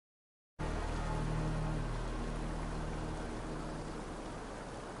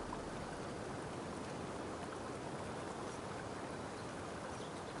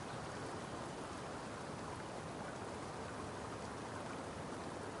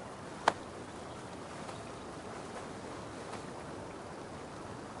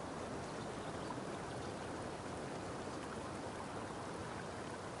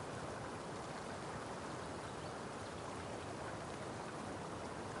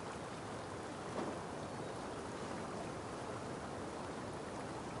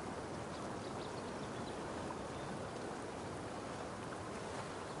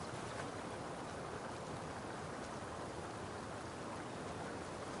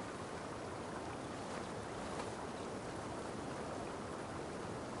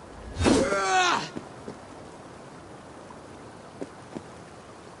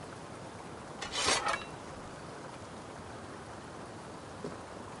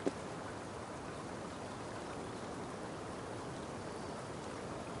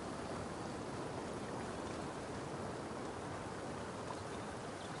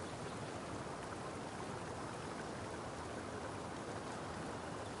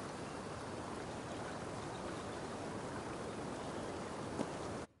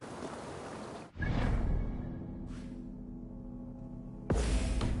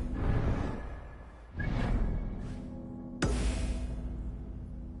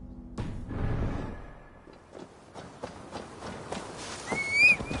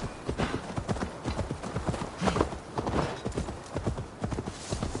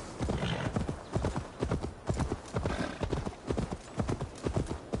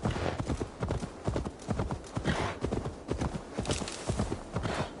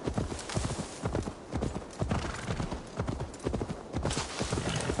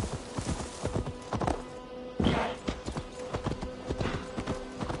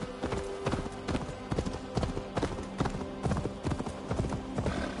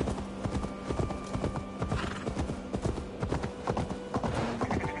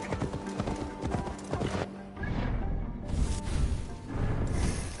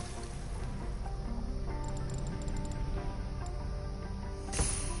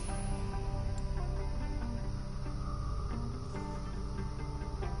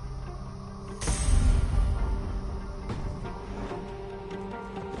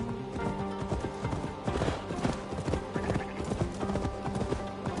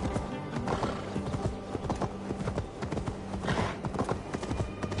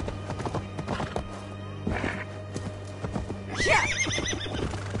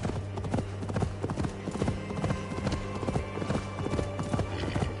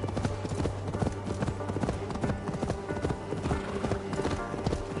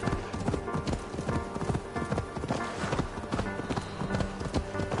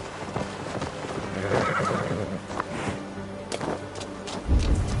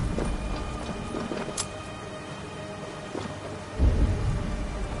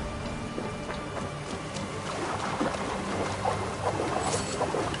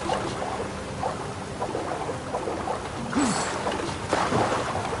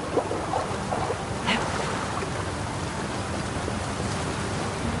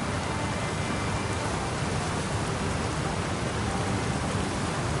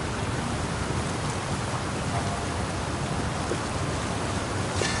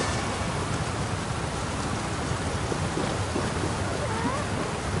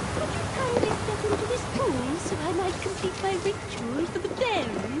Complete my ritual for the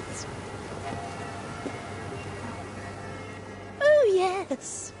fairies. Oh,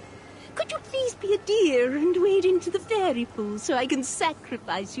 yes. Could you please be a dear and wade into the fairy pool so I can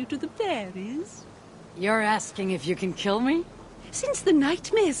sacrifice you to the fairies? You're asking if you can kill me? Since the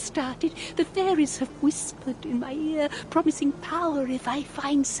nightmares started, the fairies have whispered in my ear, promising power if I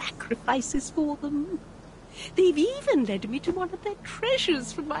find sacrifices for them. They've even led me to one of their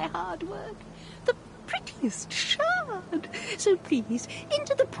treasures from my hard work. The prettiest shard. So please,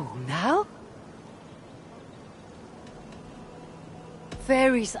 into the pool now.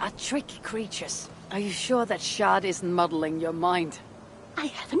 Fairies are tricky creatures. Are you sure that shard isn't muddling your mind? I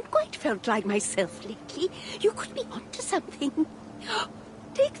haven't quite felt like myself lately. You could be onto something.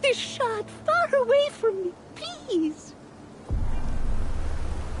 Take this shard far away from me, please.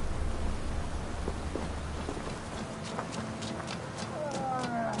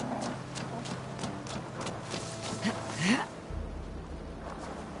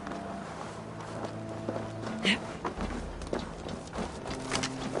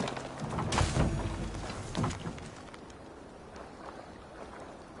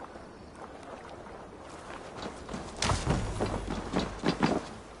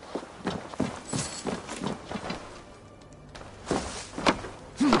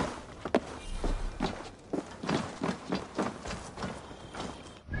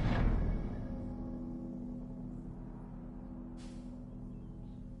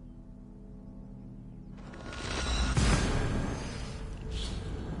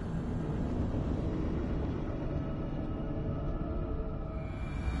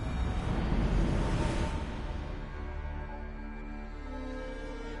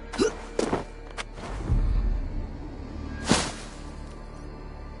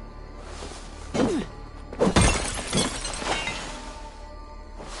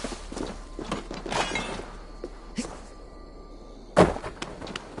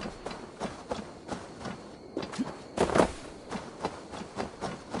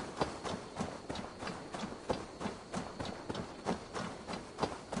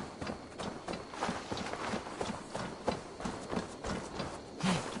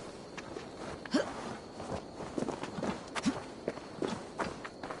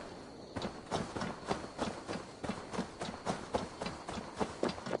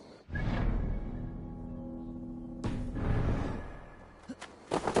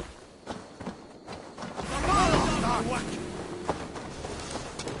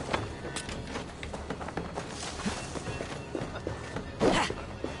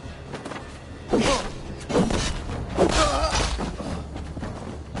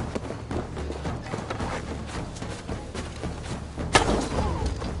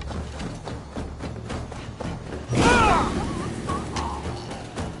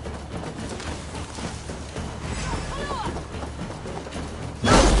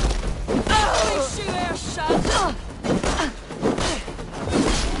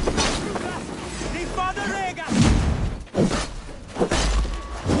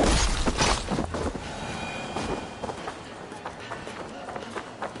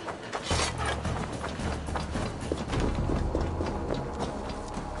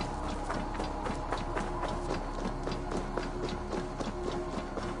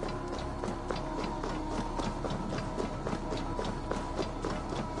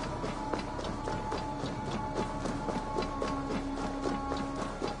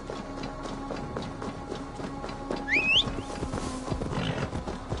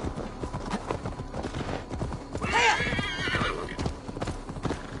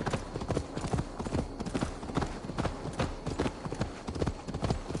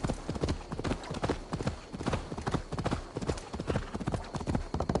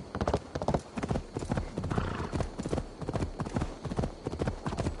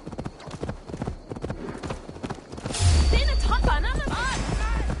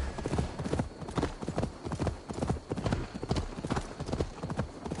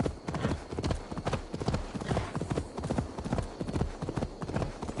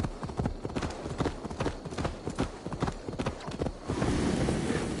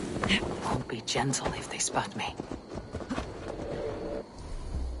 gentle if they spot me.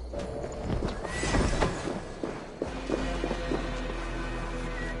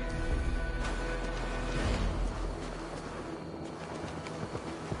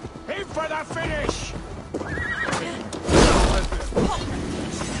 Aim for the finish!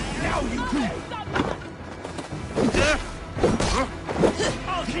 Now you play!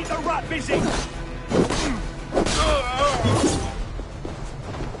 I'll keep the rat busy!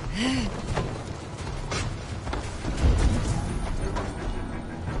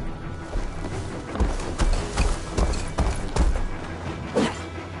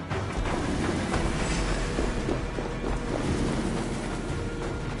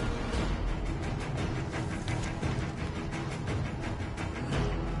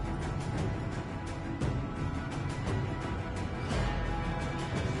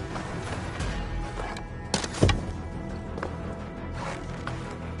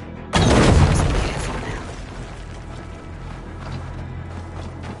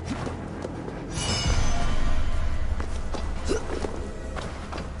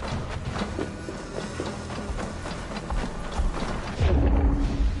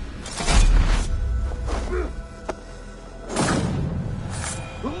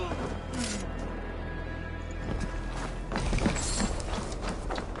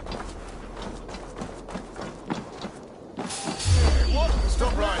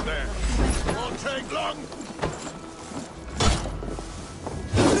 Stop right there. Won't take long.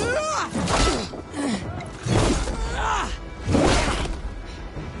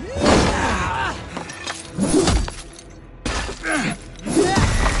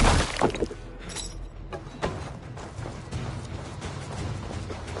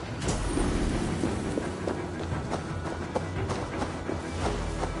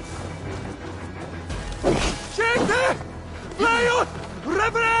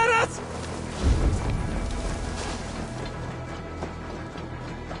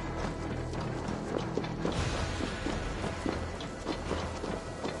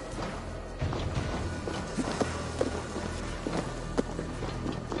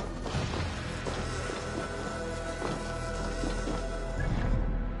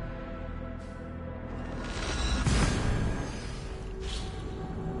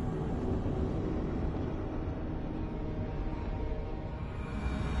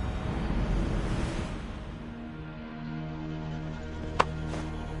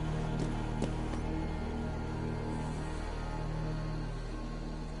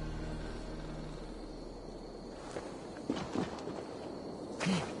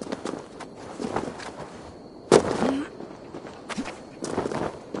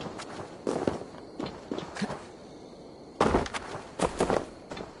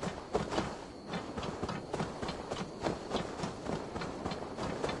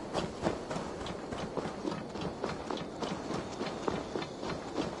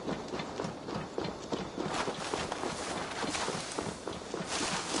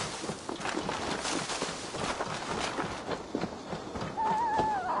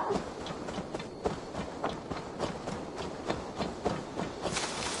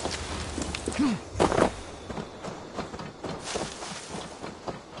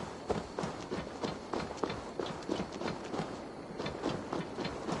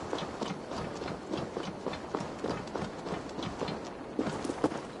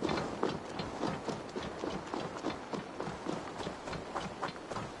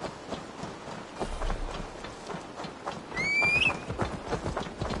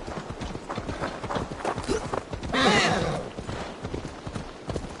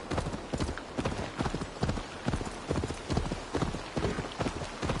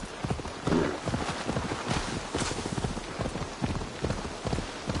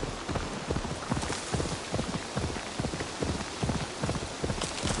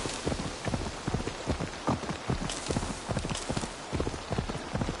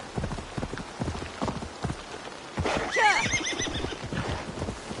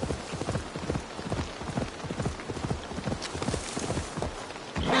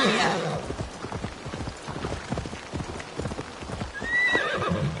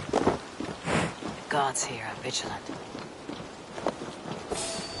 Guards here are vigilant.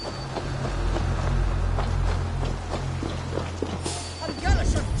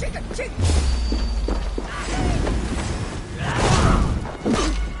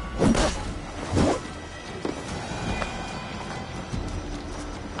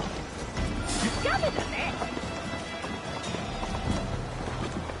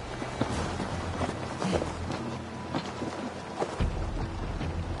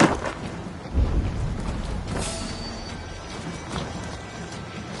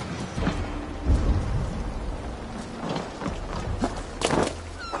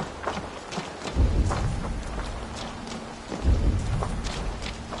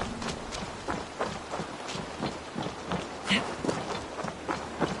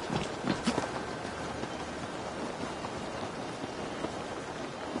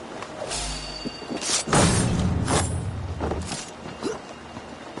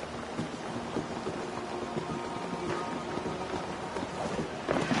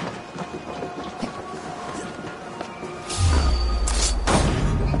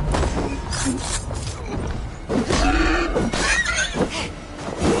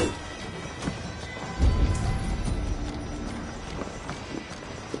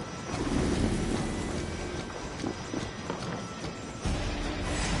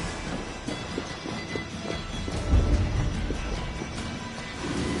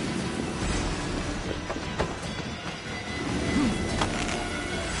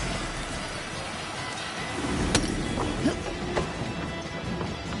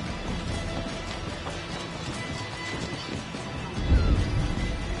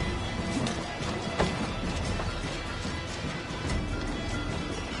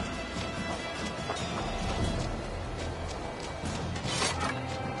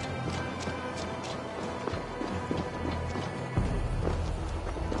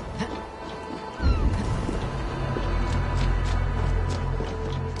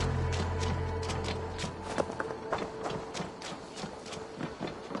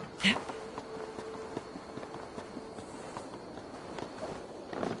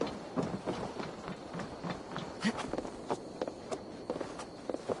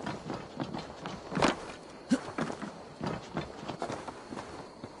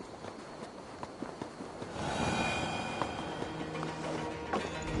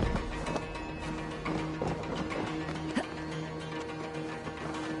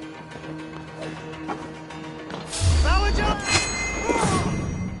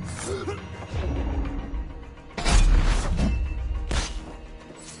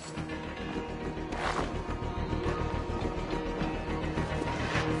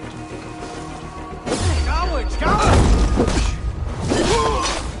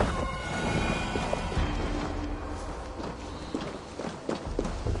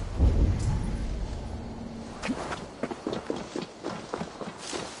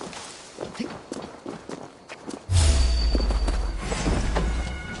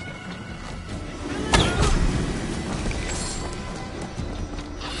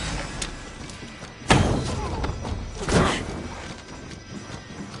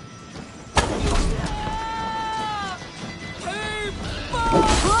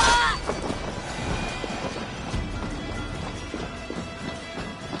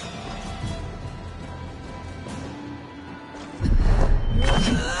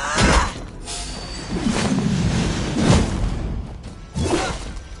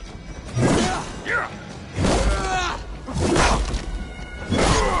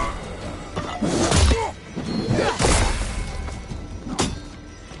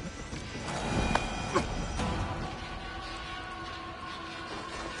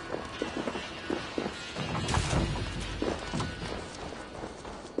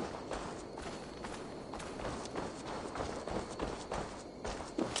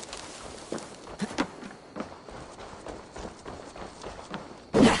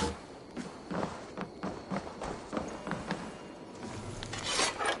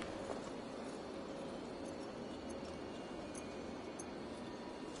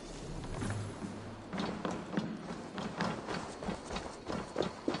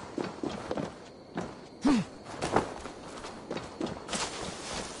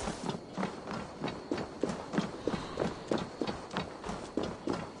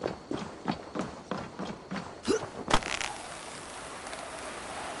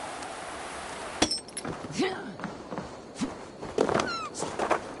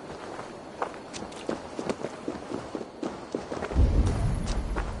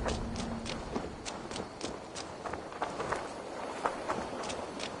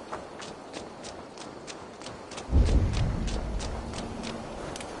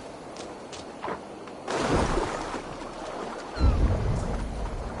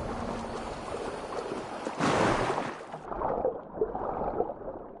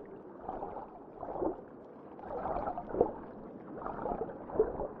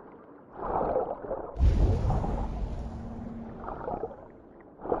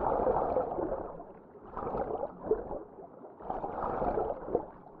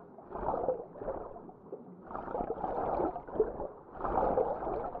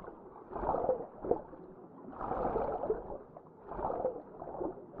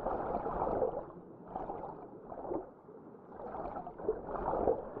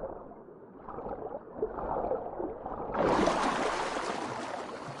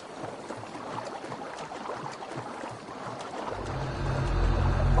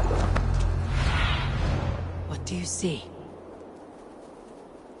 see.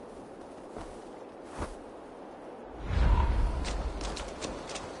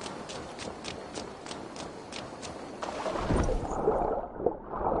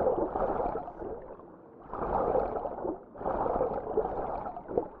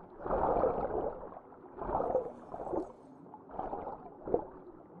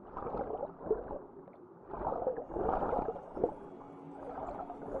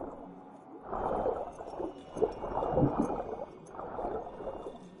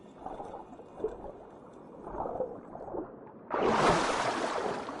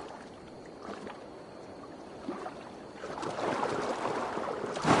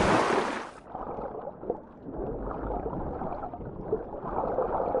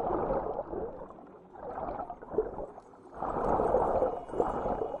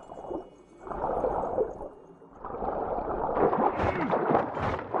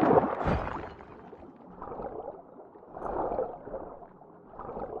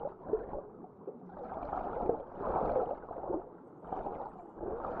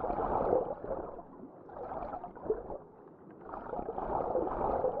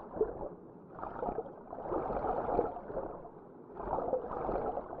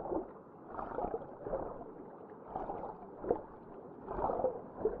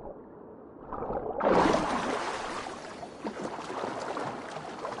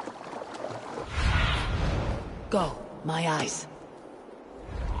 Go, my eyes.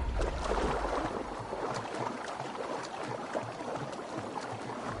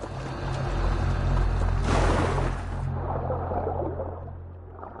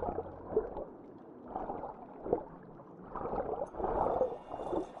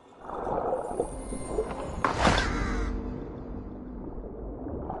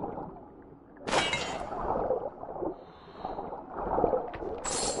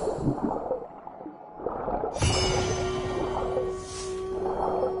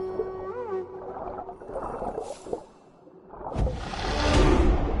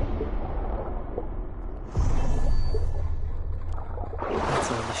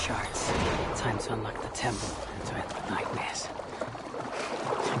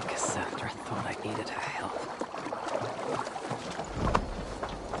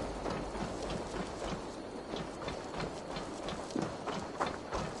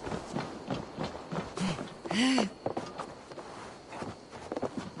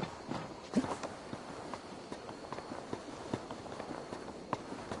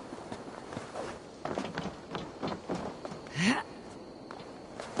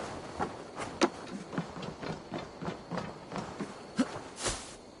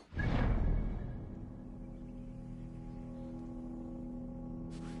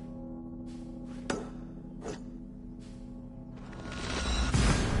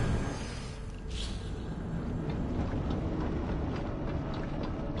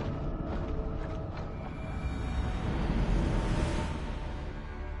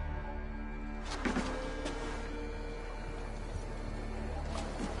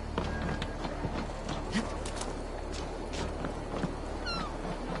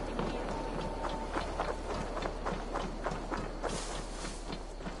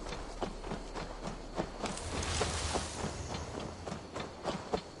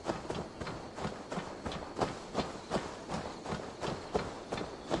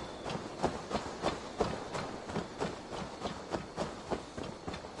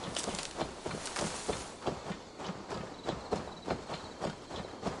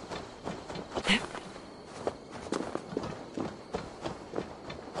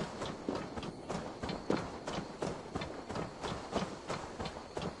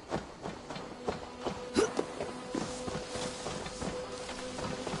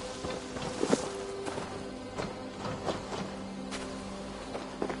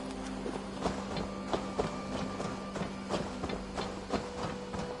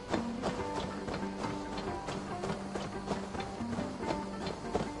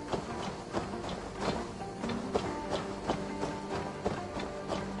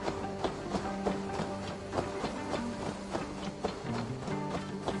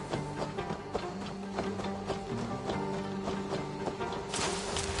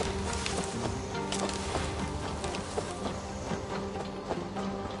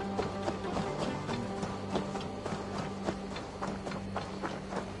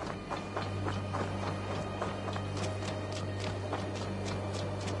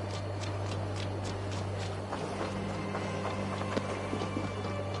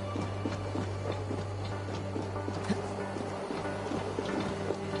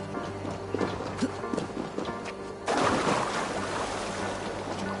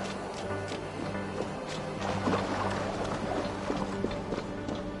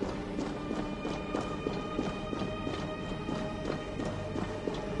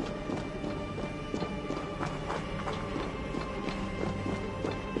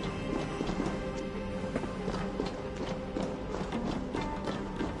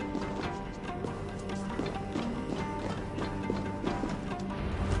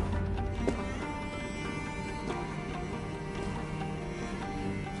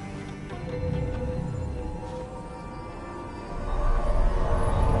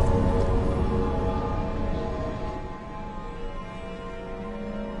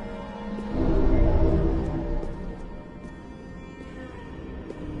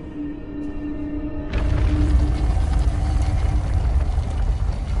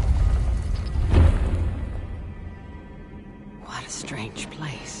 strange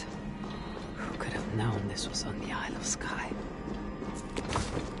place. Who could have known this was on the Isle of Skye?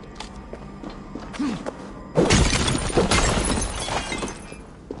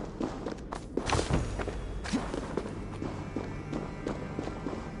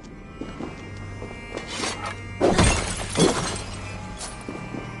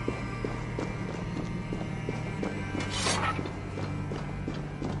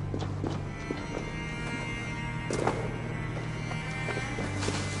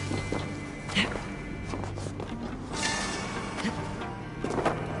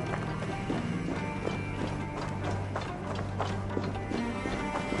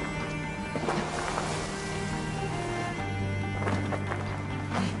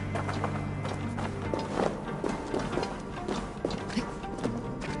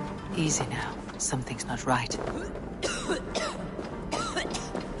 Easy now. Something's not right.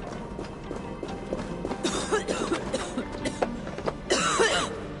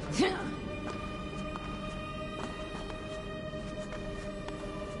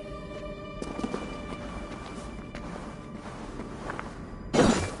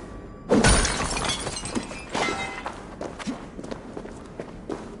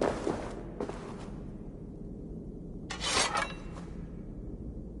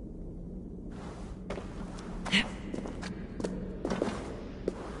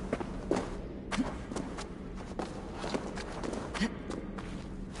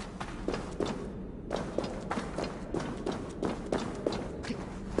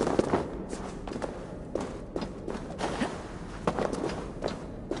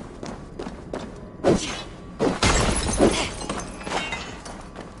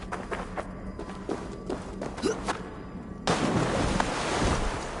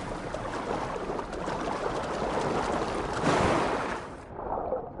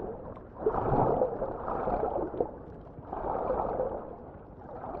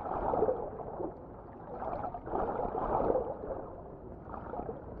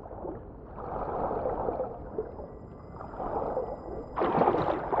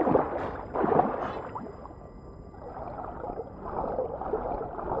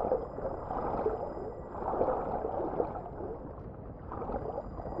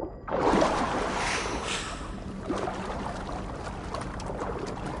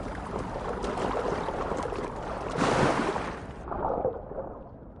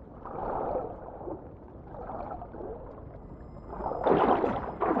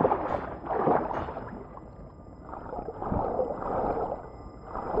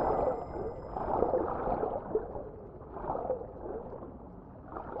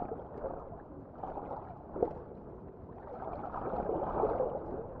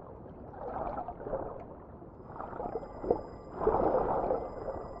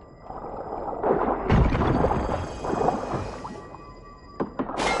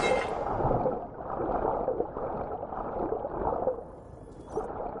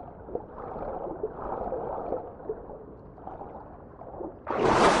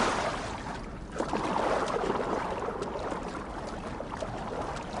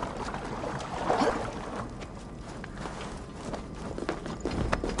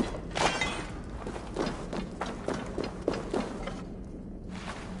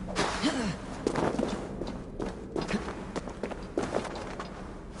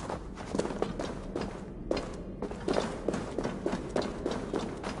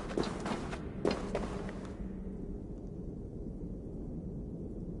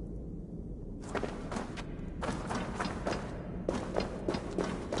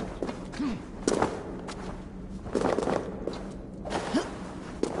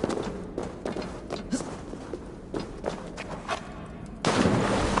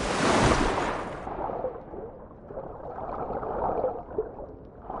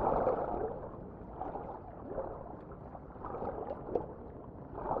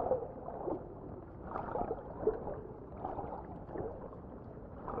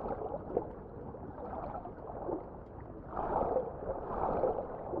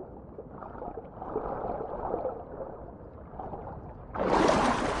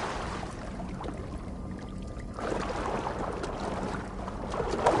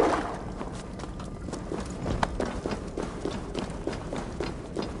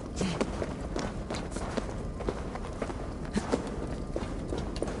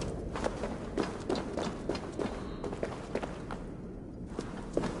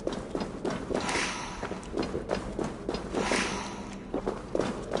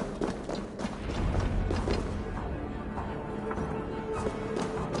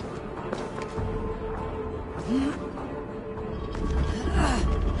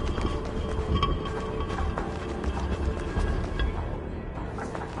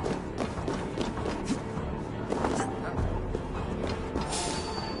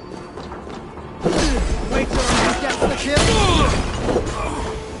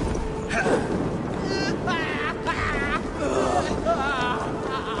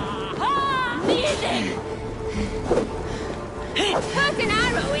 Put an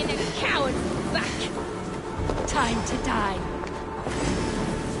arrow in a coward's back. Time to die.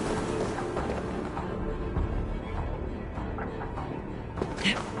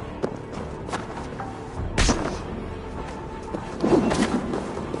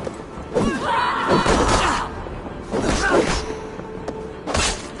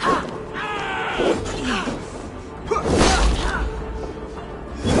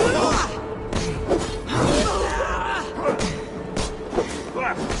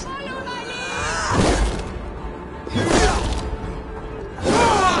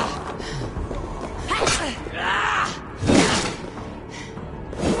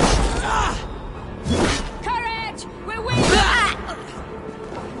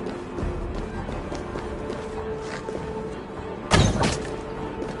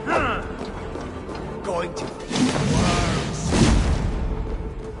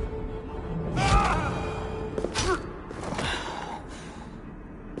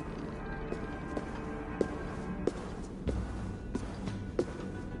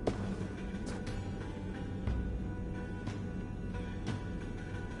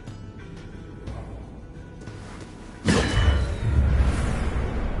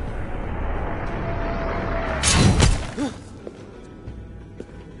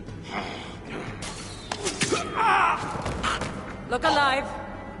 Look alive.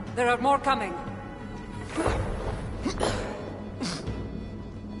 There are more coming.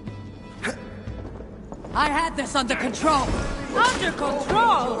 I had this under control. Under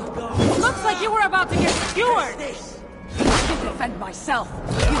control? Looks like you were about to get skewered. I can defend myself.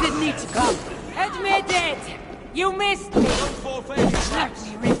 You didn't need to come. Admit it. You missed me. Let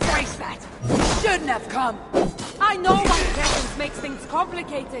me rephrase that. Shouldn't have come. I know my presence makes things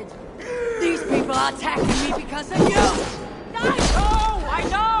complicated. These people are attacking me because of you. I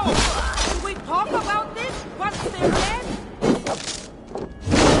know! Can we talk about this once they're dead?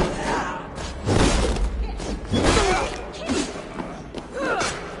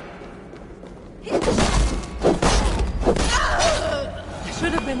 I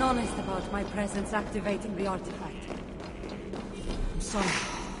should have been honest about my presence activating the artifact. I'm sorry.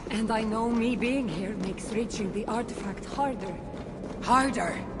 And I know me being here makes reaching the artifact harder.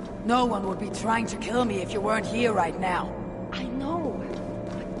 Harder? No one would be trying to kill me if you weren't here right now. I know.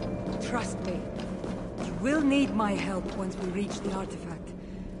 Trust me. You will need my help once we reach the artifact.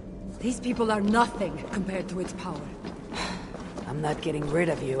 These people are nothing compared to its power. I'm not getting rid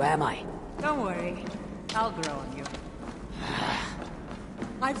of you, am I? Don't worry. I'll grow on you.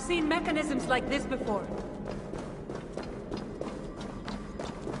 I've seen mechanisms like this before.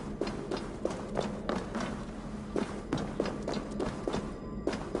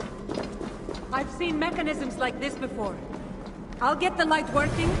 I've seen mechanisms like this before. I'll get the light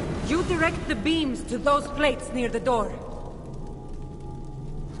working. You direct the beams to those plates near the door.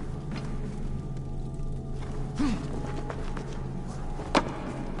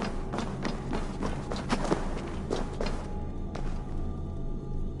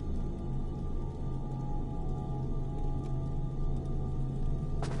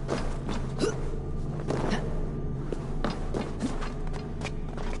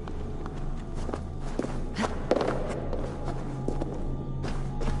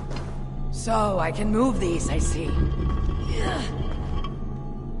 So, I can move these, I see.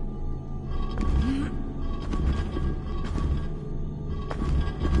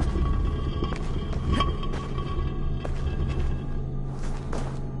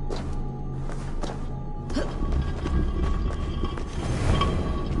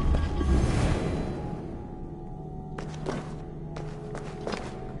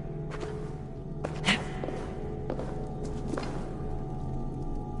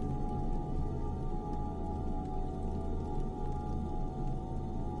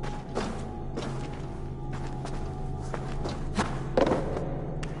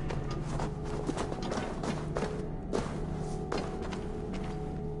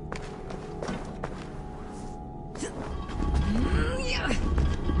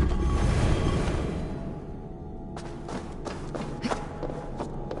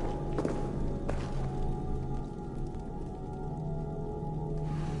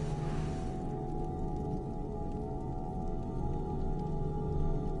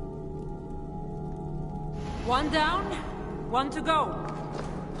 One down, one to go.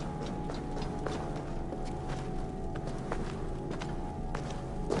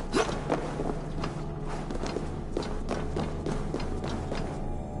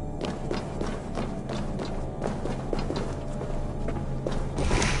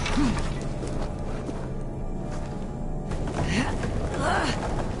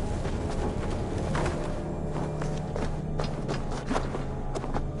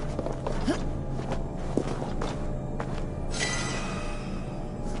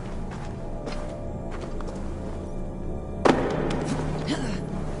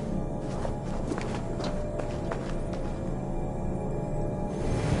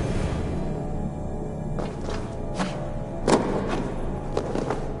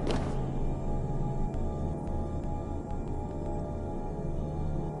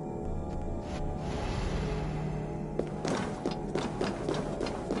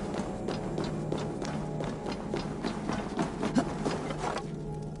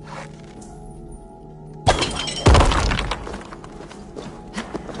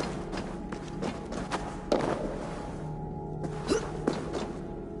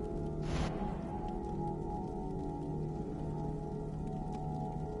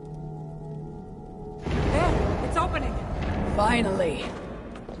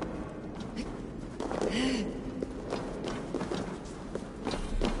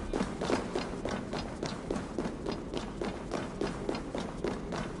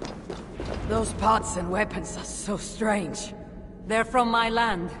 Those pots and weapons are so strange. They're from my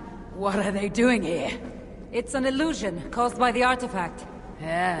land. What are they doing here? It's an illusion caused by the artifact.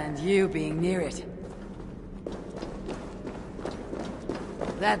 Yeah, and you being near it.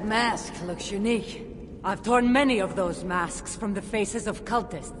 That mask looks unique. I've torn many of those masks from the faces of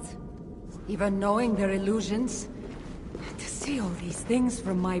cultists. Even knowing they're illusions, to see all these things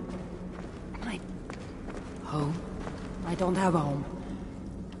from my home? I don't have a home.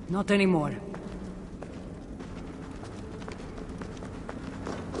 Not anymore.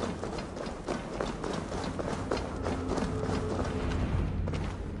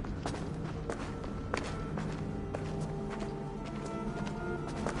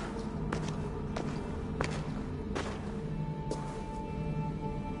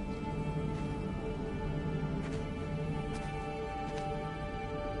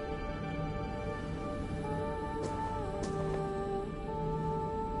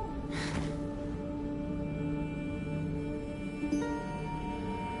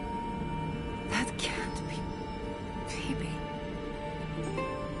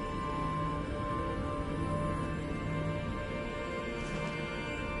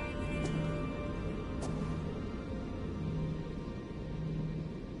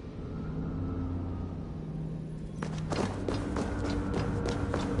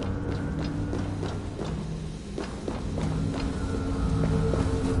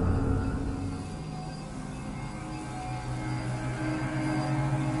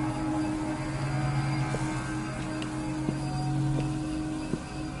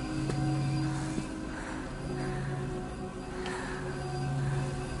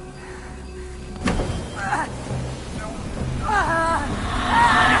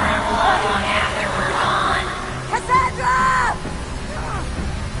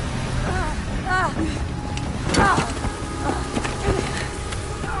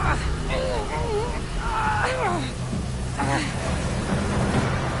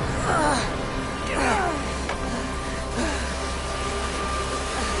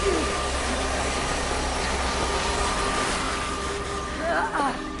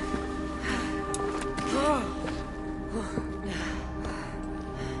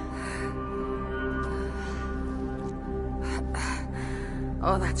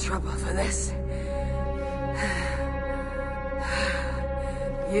 All that trouble for this.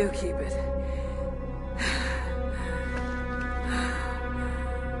 You keep it.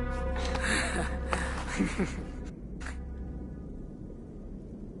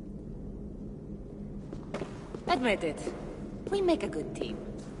 Admit it. We make a good team.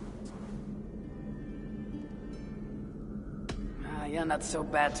 You're not so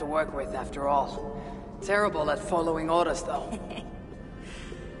bad to work with after all. Terrible at following orders, though.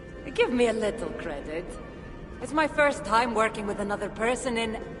 Give me a little credit. It's my first time working with another person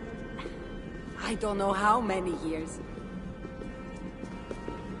in... I don't know how many years.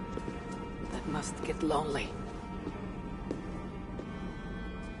 That must get lonely.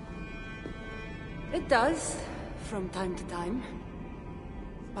 It does, from time to time.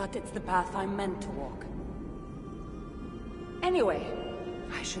 But it's the path I'm meant to walk. Anyway,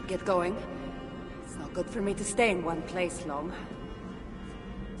 I should get going. It's not good for me to stay in one place long.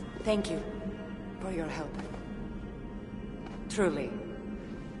 Thank you for your help. Truly.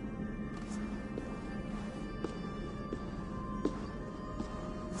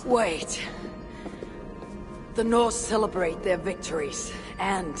 Wait. The Norse celebrate their victories,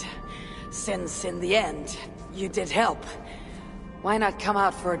 and since in the end, you did help, why not come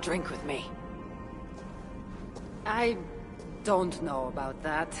out for a drink with me? I don't know about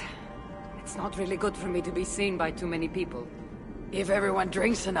that. It's not really good for me to be seen by too many people. If everyone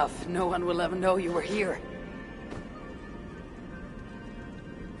drinks enough, no one will ever know you were here.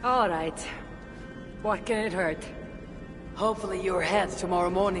 All right. What can it hurt? Hopefully you're ahead tomorrow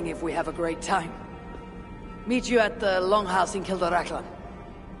morning if we have a great time. Meet you at the Longhouse in Kildaraklan.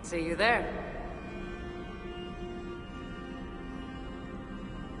 See you there.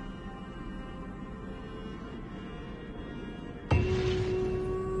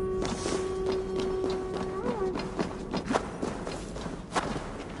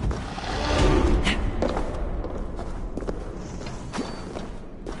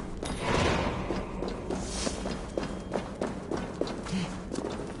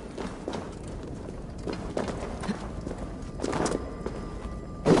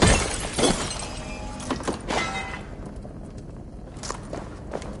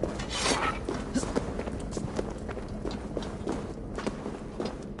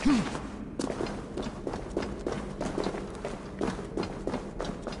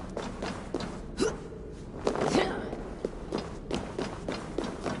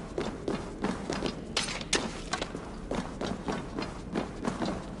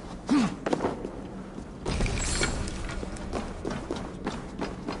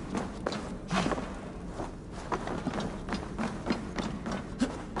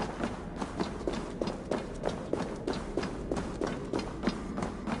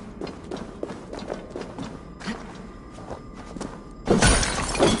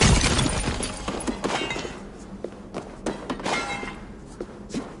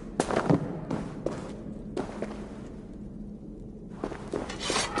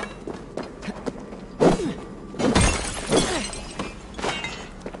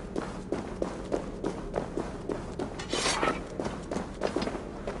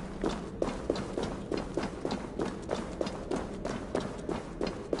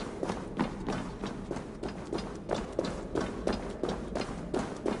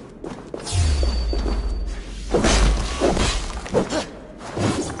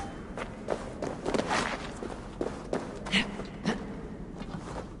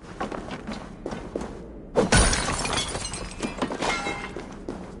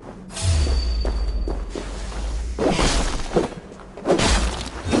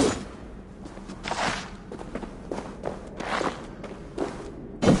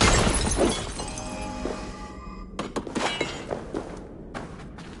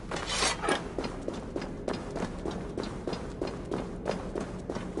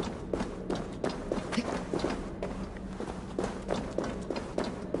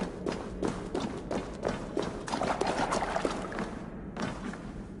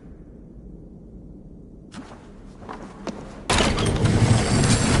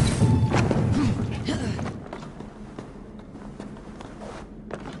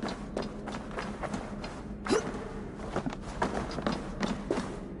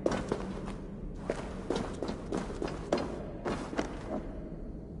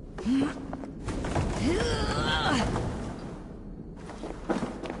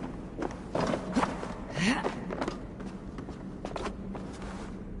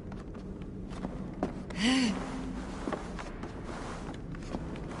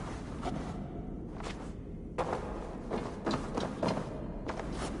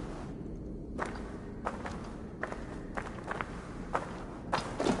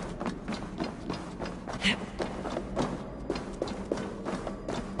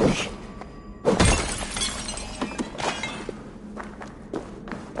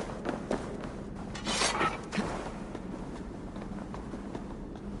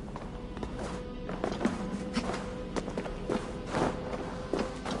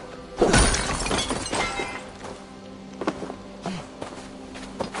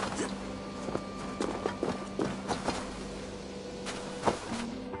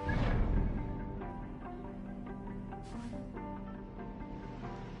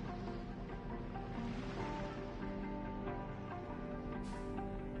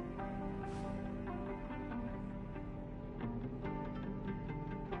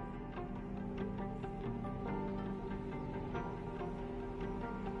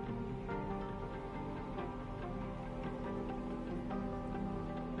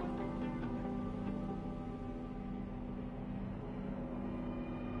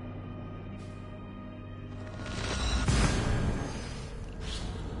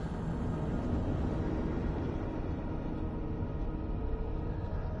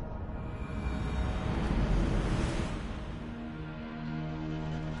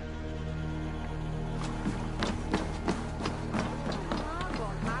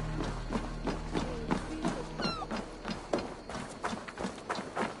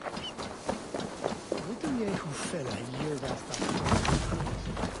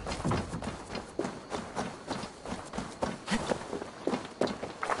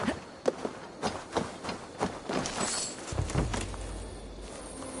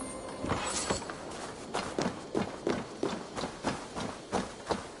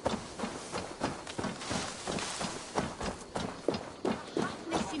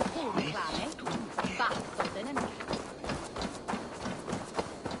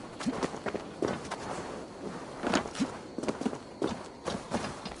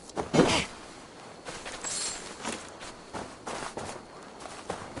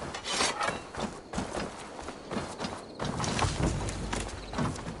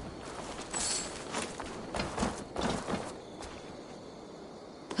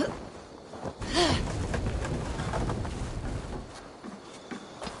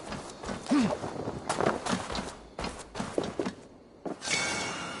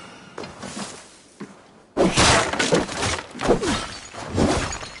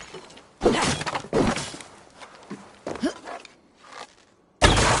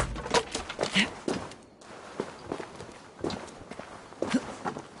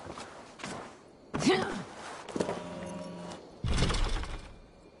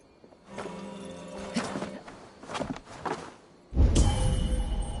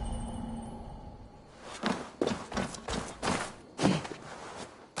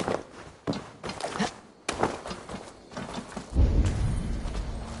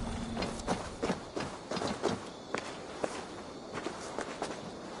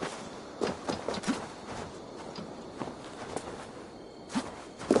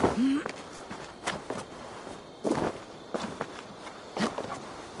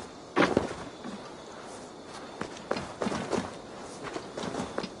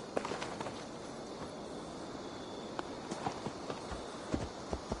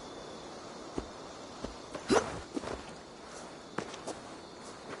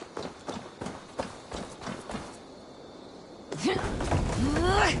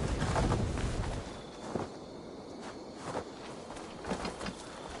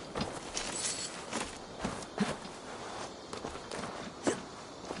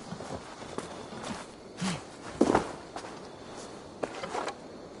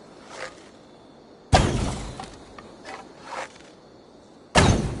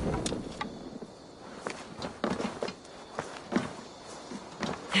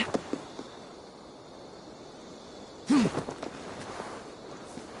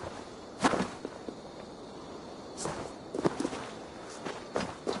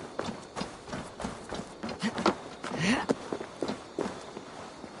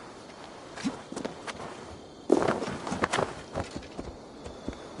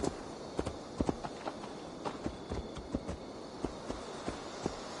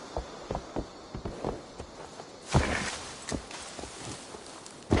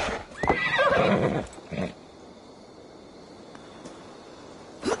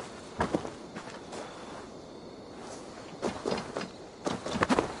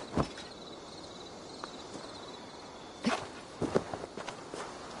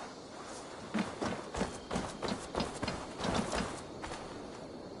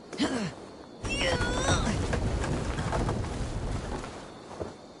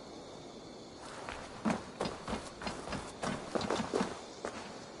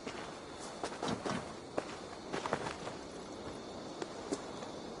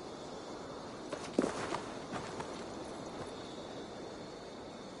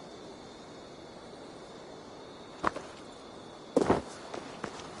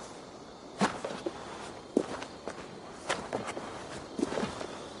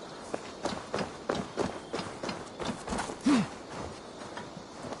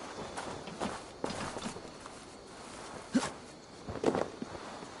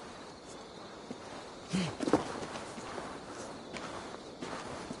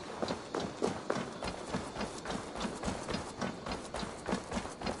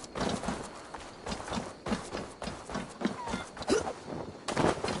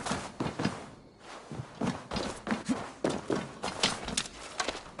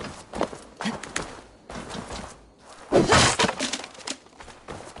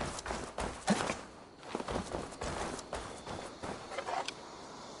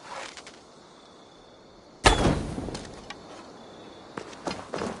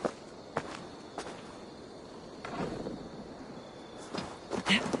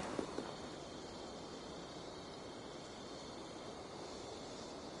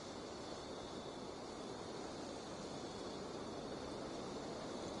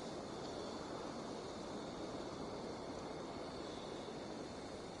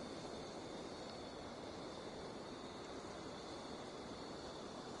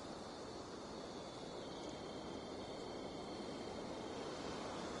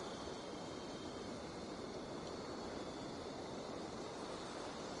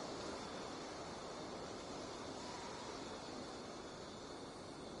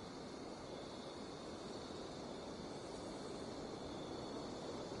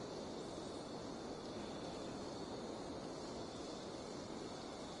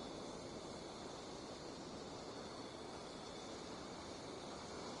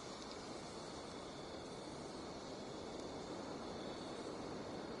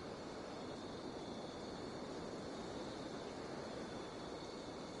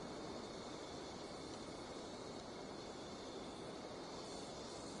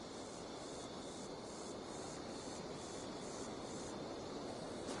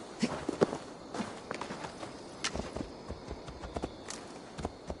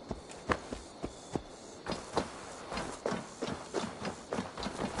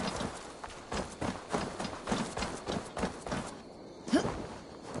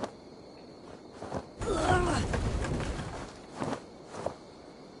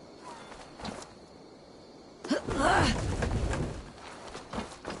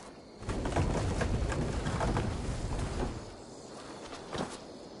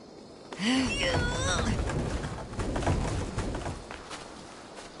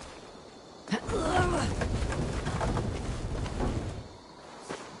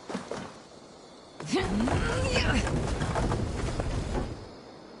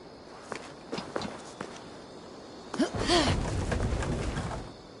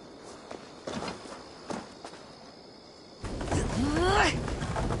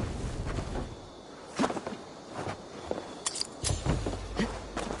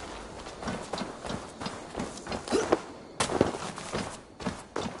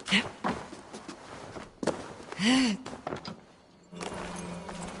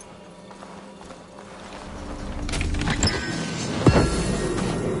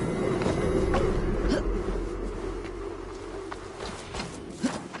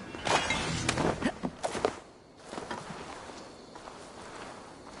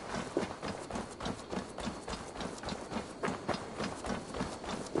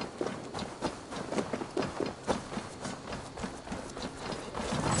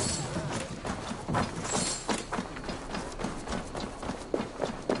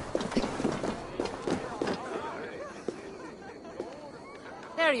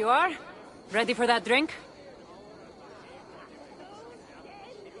 There you are. Ready for that drink?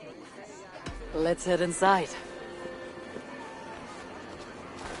 Let's head inside.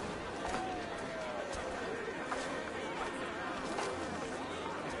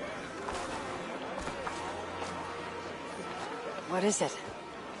 What is it?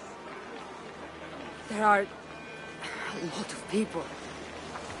 There are a lot of people.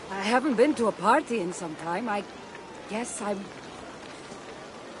 I haven't been to a party in some time. I guess I'm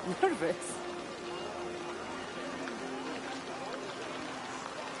nervous.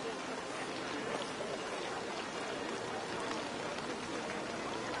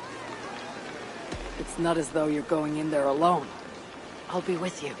 It's not as though you're going in there alone. I'll be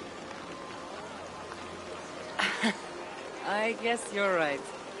with you. I guess you're right.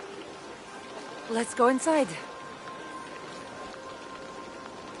 Let's go inside.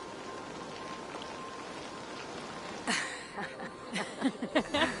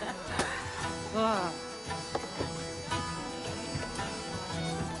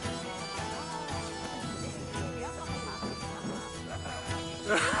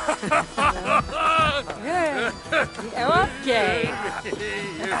 Okay.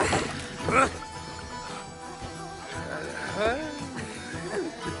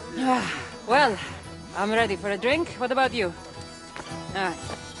 Well, I'm ready for a drink. What about you? Ah.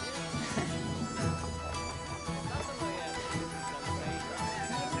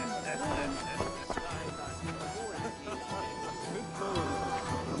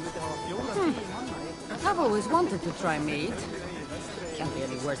 I've always wanted to try meat. Can't be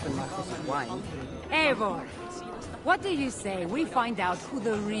any worse than Marcus's wine. Eivor, what do you say we find out who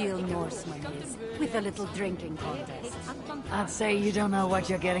the real Norseman is with a little drinking contest? I'd say you don't know what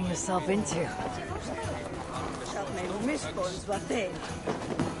you're getting yourself into.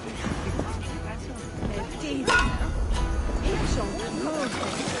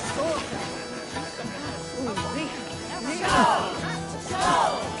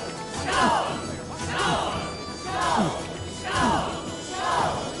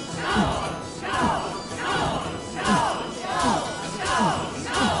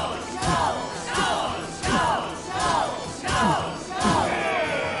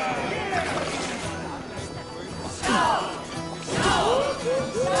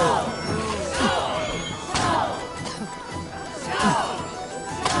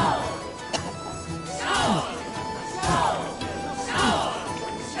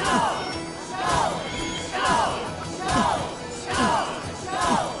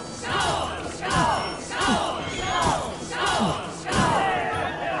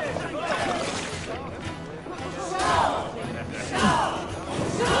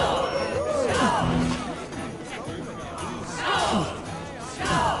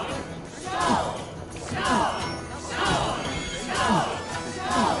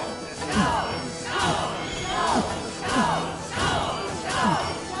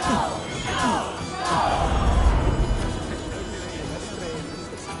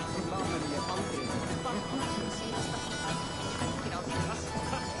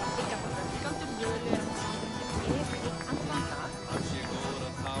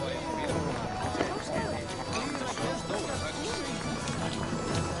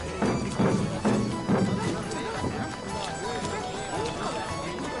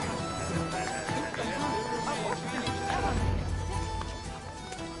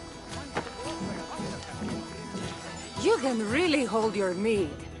 You can really hold your mead.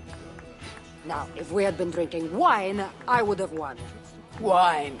 Now, if we had been drinking wine, I would have won.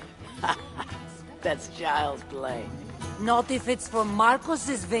 Wine. That's child's play. Not if it's from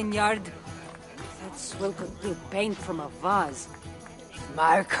Marcus's vineyard. That swill could do paint from a vase.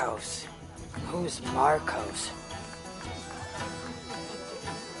 Marcos. Who's Marcos?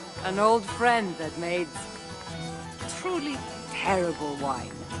 An old friend that made truly terrible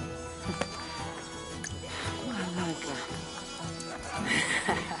wine.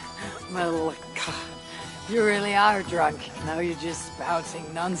 Malaka. You really are drunk. Now you're just spouting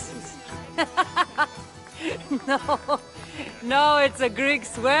nonsense. No, it's a Greek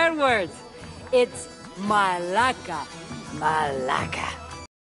swear word. It's malaka. Malaka.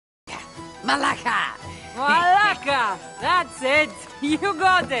 Malaka! Malaka! That's it! You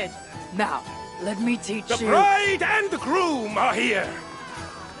got it! Now, let me teach The you... bride and the groom are here!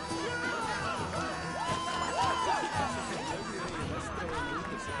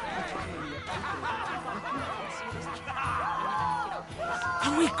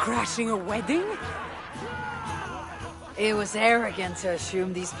 Are we crashing a wedding? It was arrogant to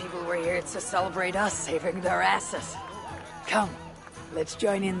assume these people were here to celebrate us saving their asses. Come, let's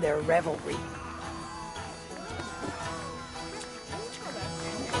join in their revelry.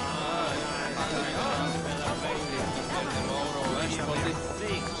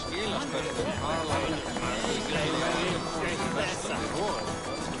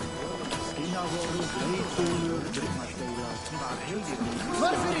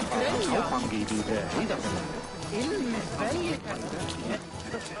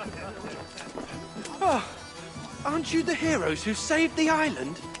 Oh, aren't you the heroes who saved the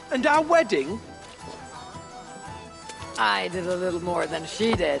island? And our wedding? I did a little more than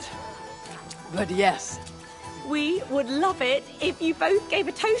she did. But yes, We would love it if you both gave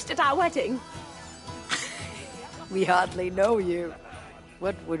a toast at our wedding. we hardly know you.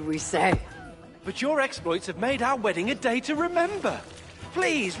 What would we say? But your exploits have made our wedding a day to remember.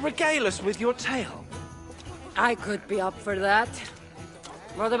 Please, regale us with your tale. I could be up for that.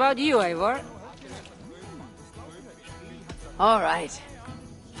 What about you, Eivor? All right.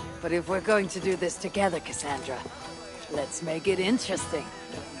 But if we're going to do this together, Cassandra, let's make it interesting.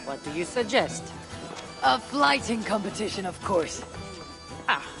 What do you suggest? A flighting competition, of course.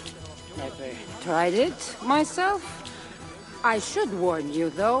 Never tried it myself. I should warn you,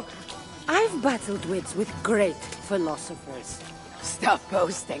 though. I've battled wits with great philosophers. Stop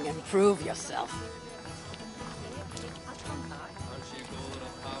boasting and prove yourself.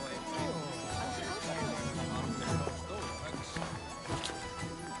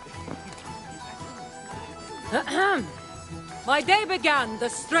 My day began the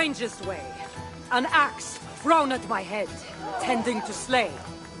strangest way. An axe thrown at my head, tending to slay.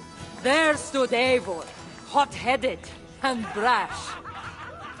 There stood Eivor, hot-headed and brash.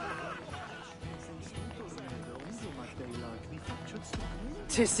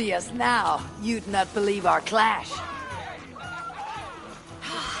 To see us now, you'd not believe our clash.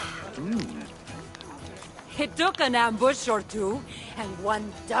 It took an ambush or two, and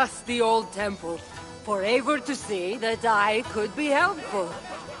one dusty old temple, for Eivor to see that I could be helpful.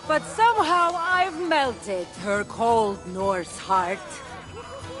 But somehow I've melted her cold Norse heart.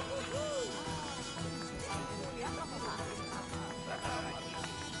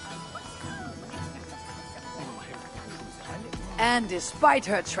 And despite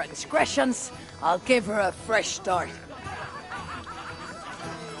her transgressions, I'll give her a fresh start.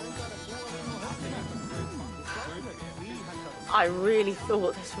 I really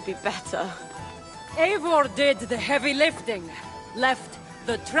thought this would be better. Eivor did the heavy lifting, left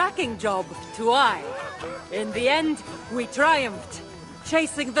the tracking job to I. In the end, we triumphed,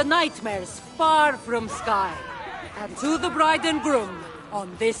 chasing the nightmares far from Sky. And to the bride and groom,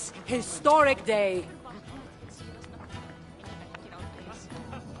 on this historic day,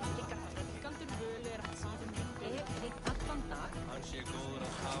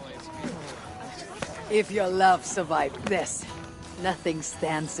 If your love survived this, nothing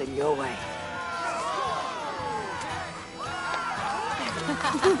stands in your way.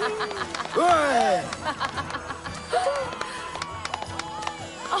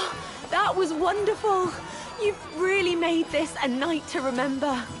 Oh, that was wonderful. You've really made this a night to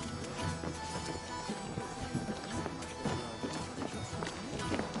remember.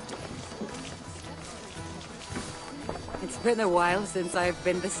 it's been a while since I've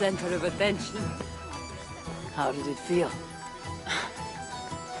been the center of attention. How did it feel?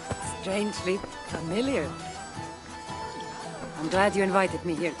 Strangely familiar. I'm glad you invited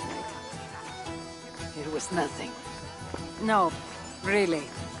me here tonight. It was nothing. No, really.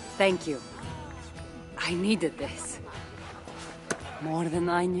 Thank you. I needed this. More than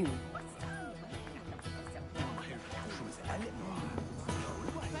I knew.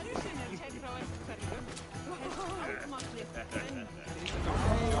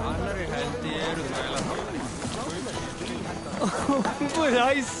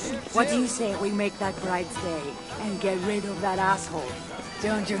 What do you say we make that bride's day and get rid of that asshole?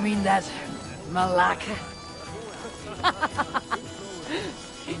 Don't you mean that Malaka?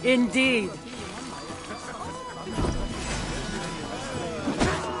 Indeed.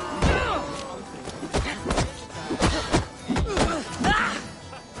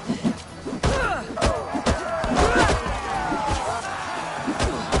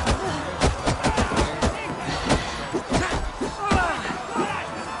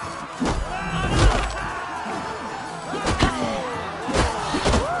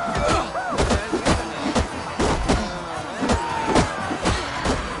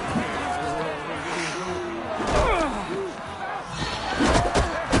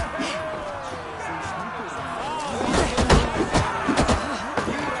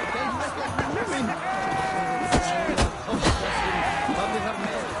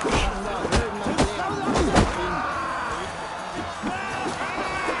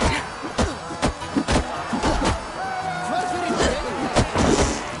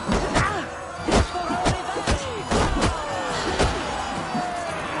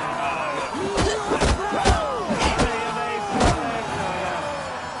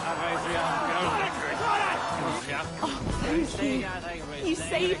 You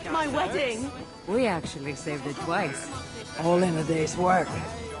saved my wedding. We actually saved it twice. All in a day's work.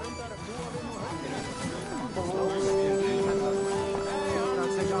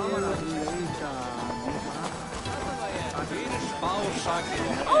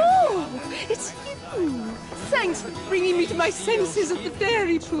 Oh, it's you. Thanks for bringing me to my senses of the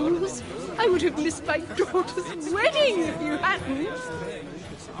fairy pools. I would have missed my daughter's wedding if you hadn't.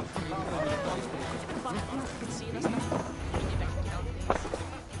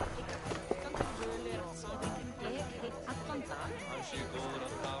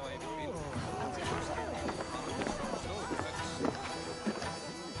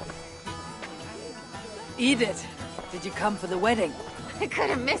 Edith, did you come for the wedding? I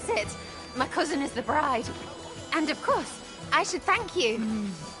couldn't miss it. My cousin is the bride. And of course, I should thank you.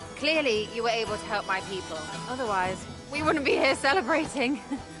 Clearly, you were able to help my people. Otherwise, we wouldn't be here celebrating.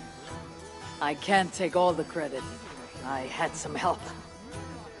 I can't take all the credit. I had some help.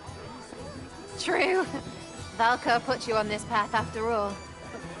 True. Valka put you on this path after all.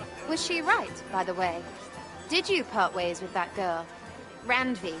 Was she right, by the way? Did you part ways with that girl?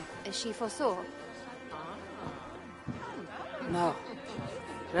 Randvi, as she foresaw? No.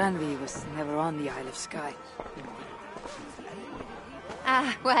 Ranvi was never on the Isle of Skye.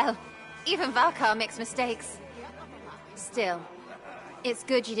 Ah, well, even Valkar makes mistakes. Still, it's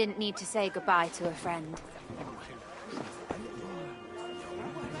good you didn't need to say goodbye to a friend.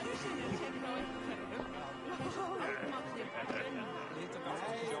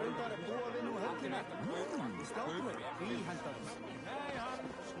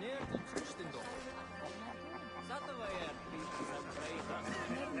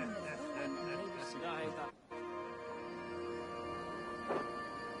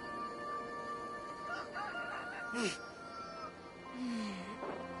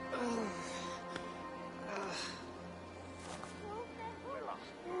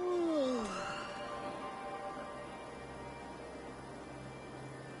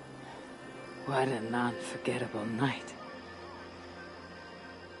 What an unforgettable night.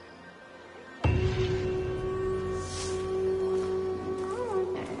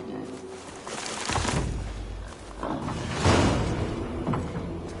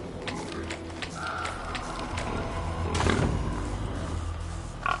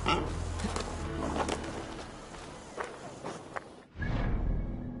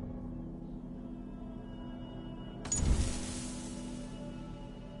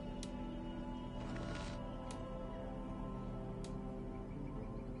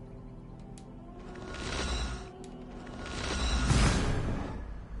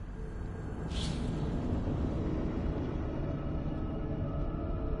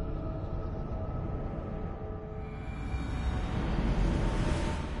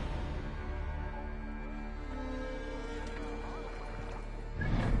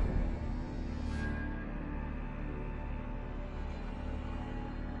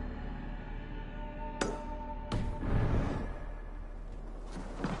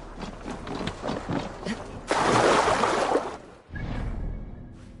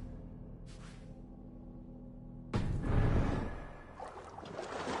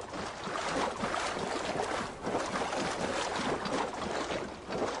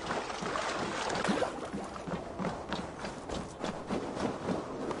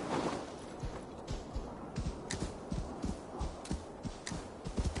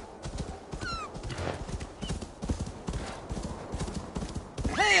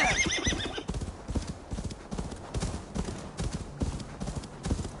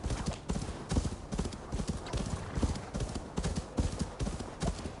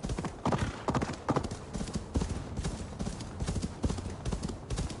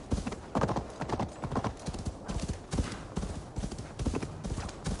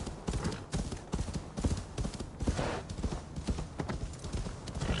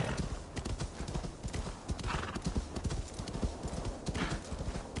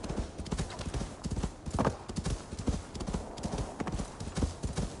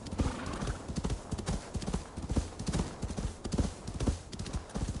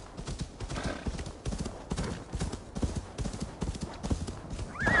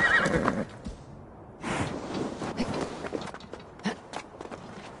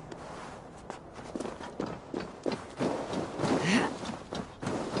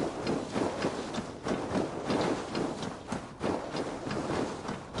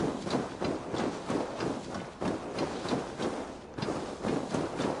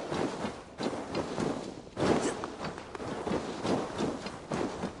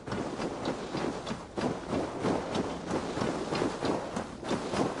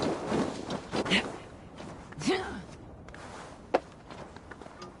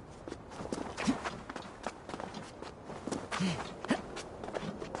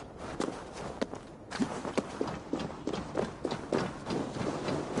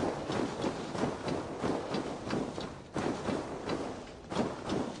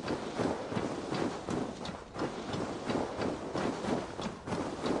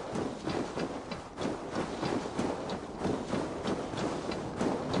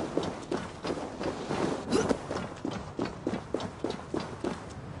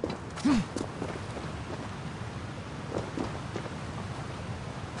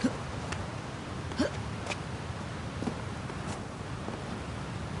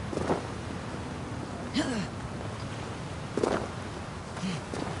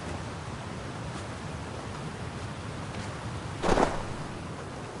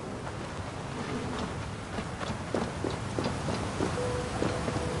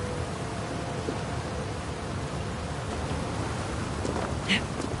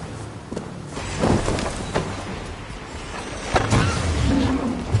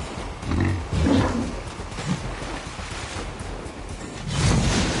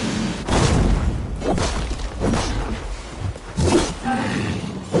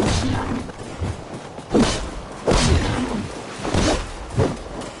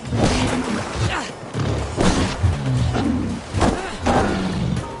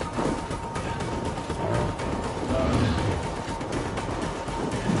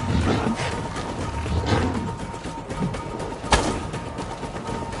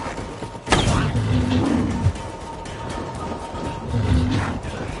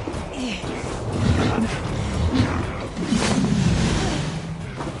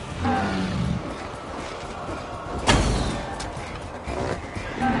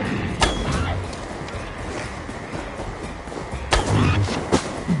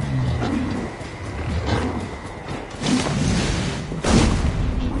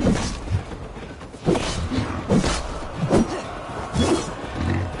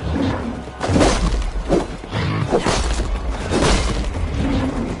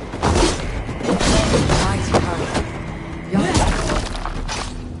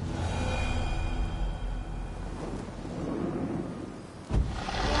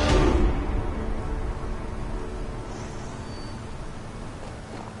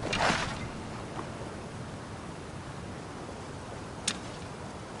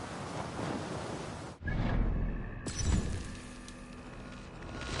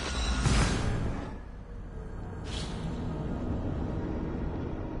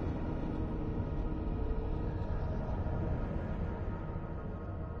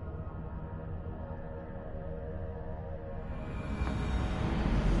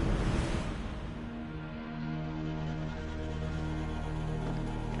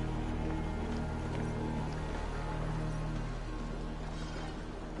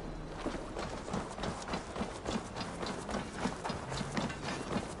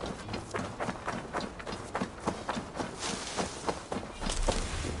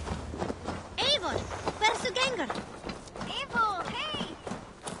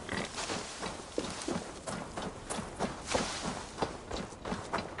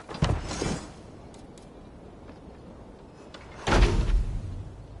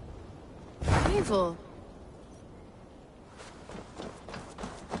 beautiful.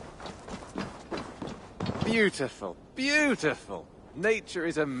 Beautiful, beautiful. Nature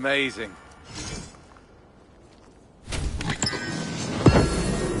is amazing.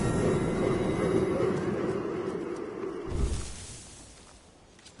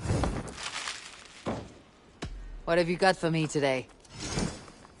 What have you got for me today?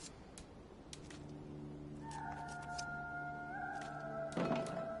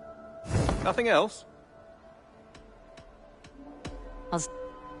 Nothing else?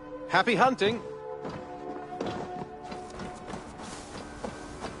 Happy hunting!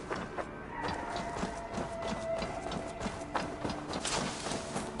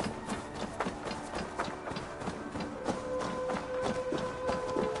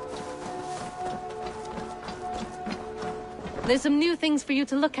 There's some new things for you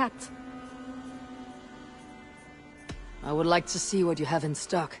to look at. I would like to see what you have in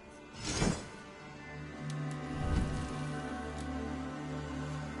stock.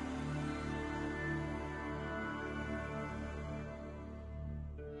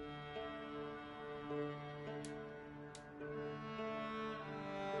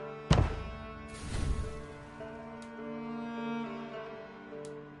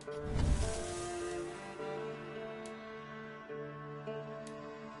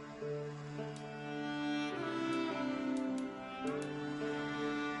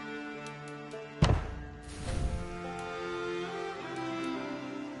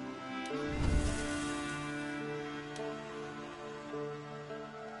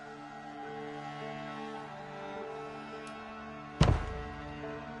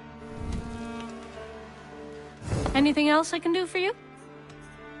 Anything else I can do for you?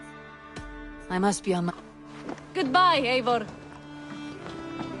 I must be on my... Goodbye, Eivor.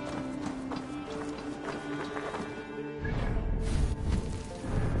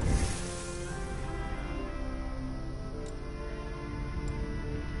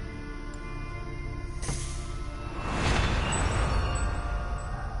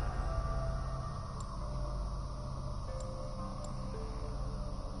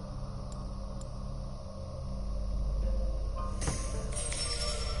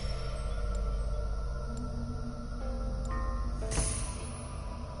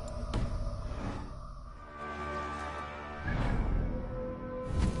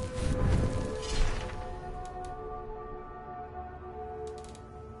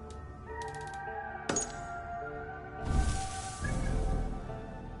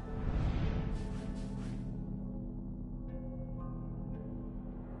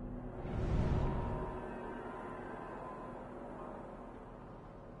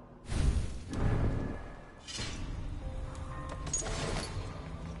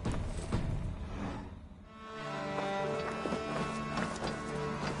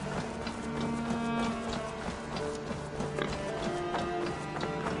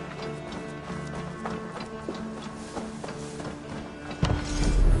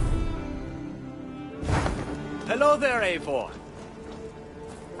 Hello there, Eivor.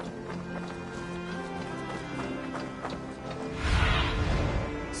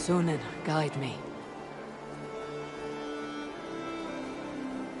 Sunan, guide me.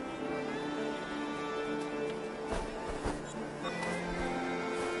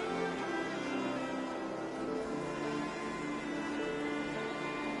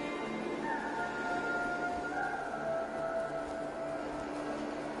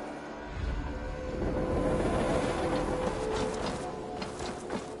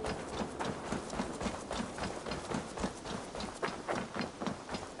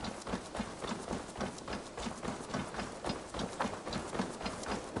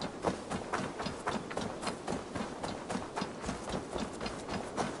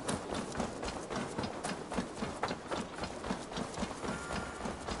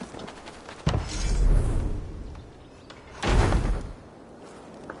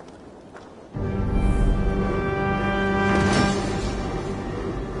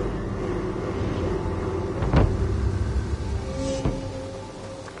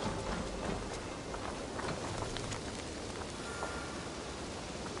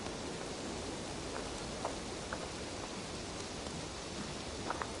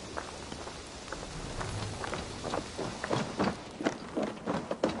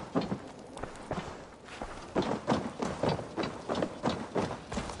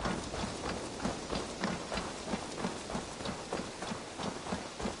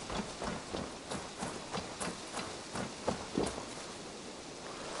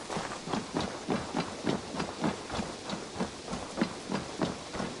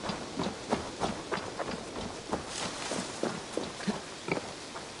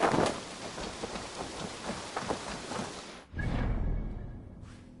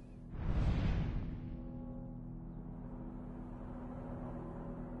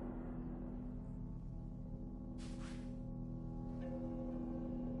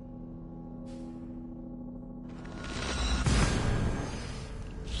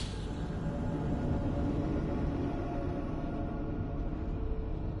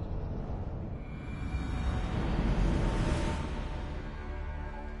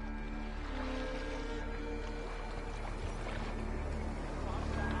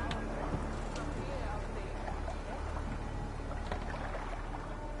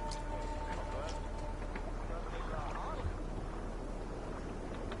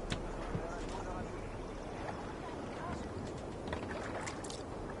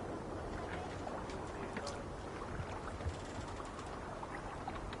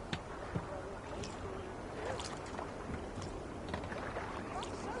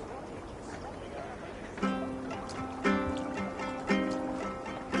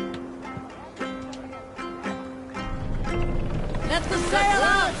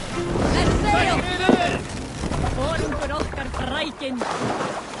 Bacon!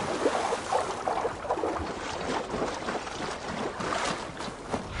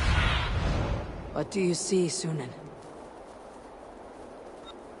 What do you see, Sunan?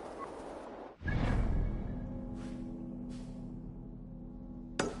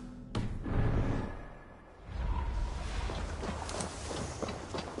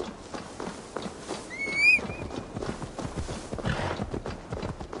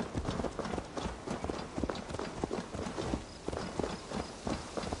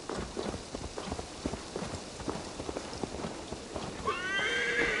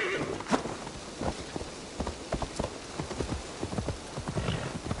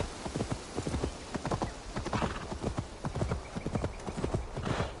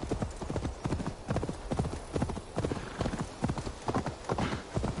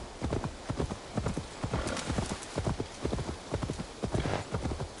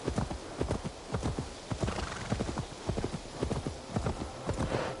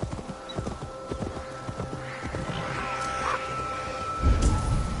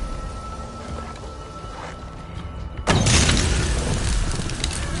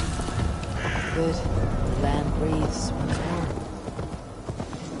 Good. The land breathes once more.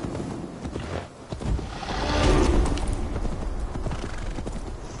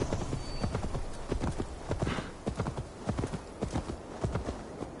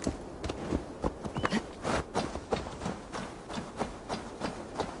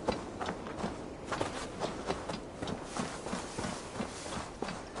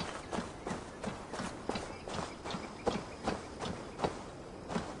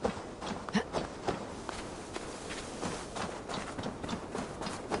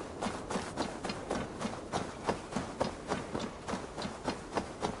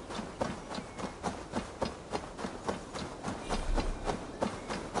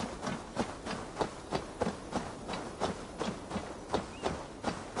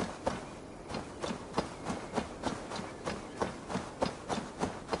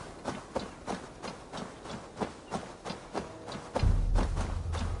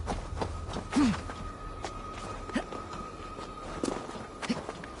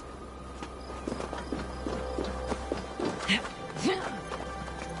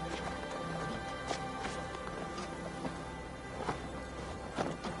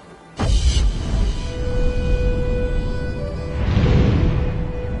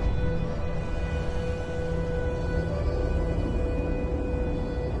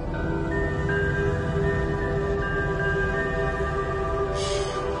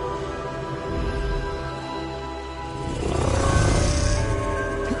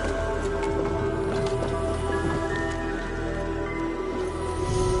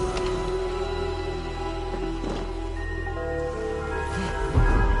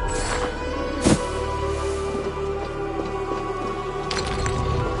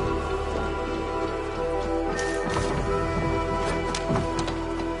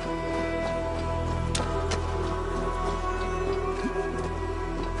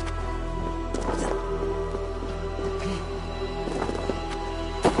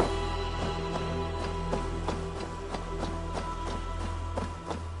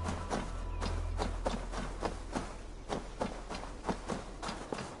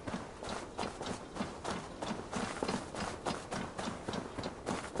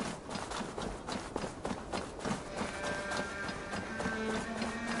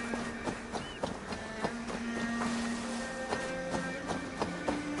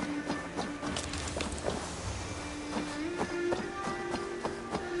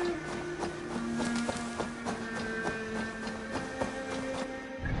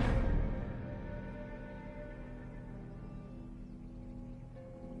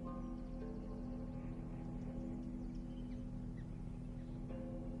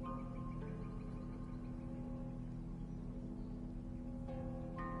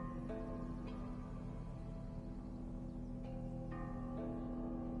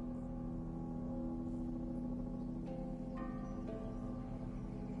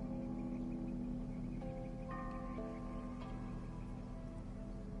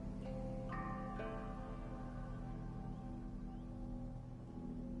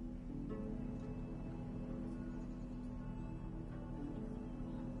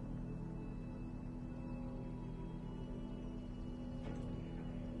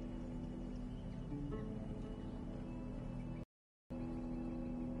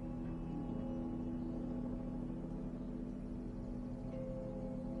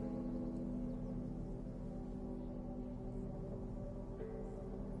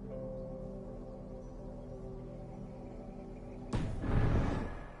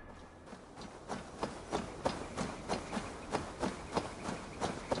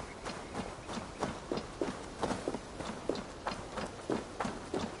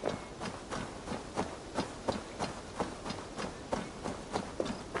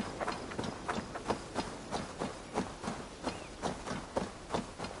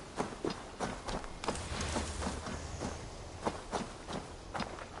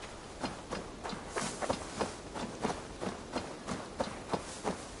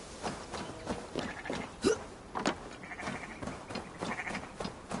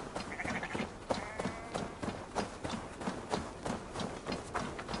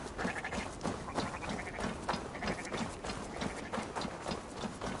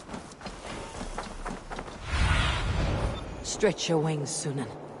 Stretch your wings, Sunan.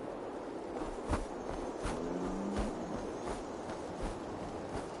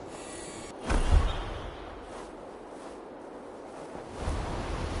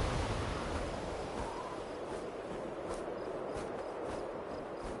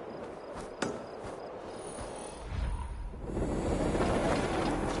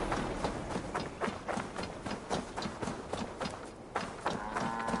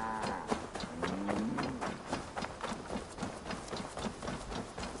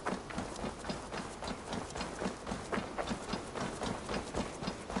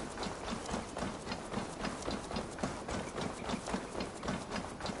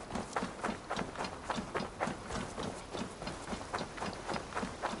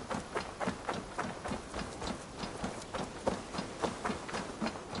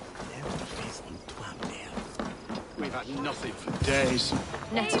 We've had nothing for days.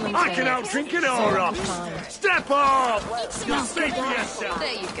 I can outdrink it all right. Step up! You'll speak for yourself.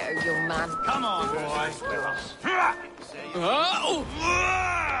 There you go, young man. Come on, boy.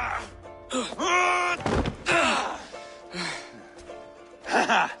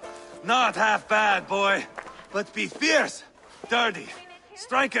 Not half bad, boy. But be fierce, dirty.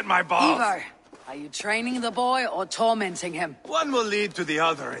 Strike at my balls. Ivar, are you training the boy or tormenting him? One will lead to the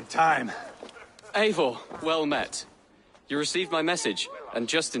other in time. Eivor, well met. You received my message, and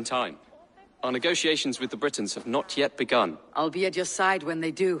just in time. Our negotiations with the Britons have not yet begun. I'll be at your side when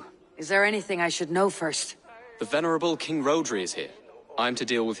they do. Is there anything I should know first? The venerable King Rodri is here. I'm to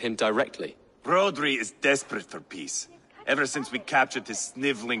deal with him directly. Rodri is desperate for peace. Ever since we captured his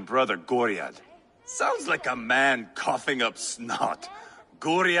sniveling brother, Goriad. Sounds like a man coughing up snot.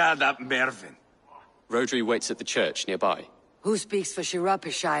 Goriad ap Mervin. Rodri waits at the church nearby. Who speaks for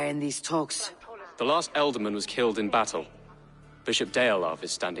Shirapishire in these talks? The last alderman was killed in battle. Bishop Deolav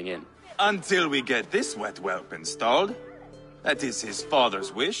is standing in. Until we get this wet whelp installed. That is his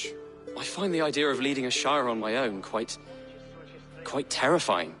father's wish. I find the idea of leading a shire on my own quite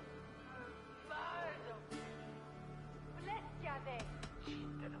terrifying.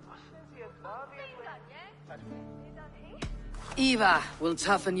 Eva will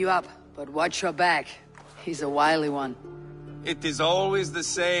toughen you up, but watch your back. He's a wily one. It is always the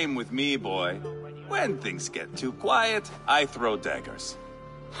same with me, boy. When things get too quiet, I throw daggers.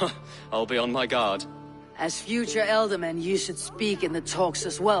 I'll be on my guard. As future Elderman, you should speak in the talks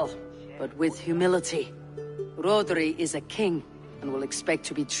as well, but with humility. Rodri is a king, and will expect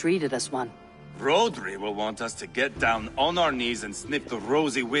to be treated as one. Rodri will want us to get down on our knees and sniff the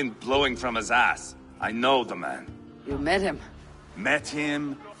rosy wind blowing from his ass. I know the man. You met him? Met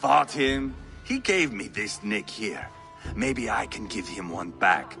him, fought him. He gave me this nick here. Maybe I can give him one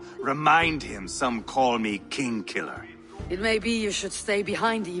back. Remind him some call me King Killer. It may be you should stay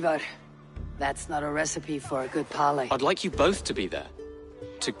behind, Ivar. That's not a recipe for a good parley. I'd like you both to be there.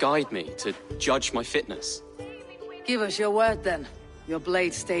 To guide me, to judge my fitness. Give us your word, then. Your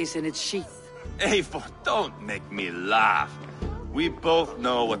blade stays in its sheath. Eivor, don't make me laugh. We both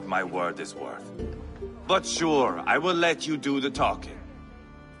know what my word is worth. But sure, I will let you do the talking.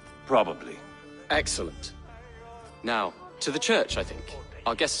 Probably. Excellent. Now, to the church, I think.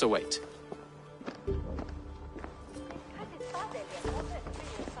 Our guests await.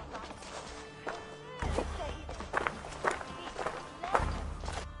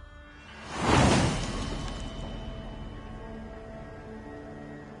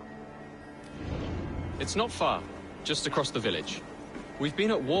 It's not far, just across the village. We've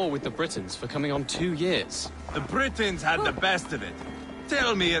been at war with the Britons for coming on 2 years. The Britons had the best of it.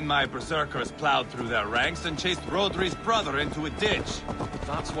 Tell me and my berserkers plowed through their ranks and chased Rodri's brother into a ditch.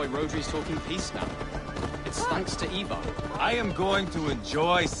 That's why Rodri's talking peace now. It's thanks to Ivar. I am going to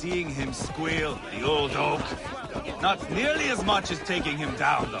enjoy seeing him squeal, the old oak. Not nearly as much as taking him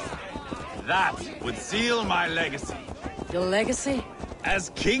down, though. That would seal my legacy. Your legacy? As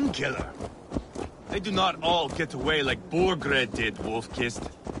King Killer. They do not all get away like Borgred did, Wolf-Kissed.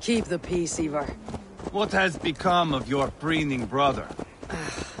 Keep the peace, Ivar. What has become of your preening brother?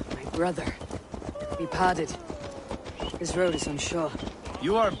 My brother. We parted. His road is unsure.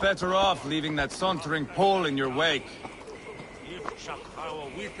 You are better off leaving that sauntering Pole in your wake.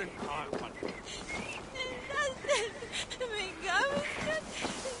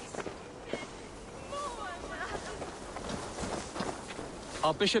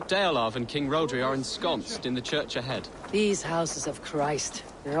 Our Bishop Deolav and King Rodri are ensconced in the church ahead. These houses of Christ,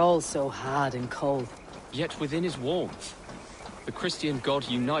 they're all so hard and cold. Yet within is warmth. The Christian God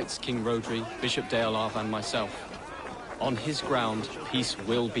unites King Rodri, Bishop Deolav and myself. On his ground, peace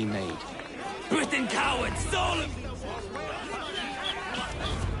will be made. Britain cowards, stolen!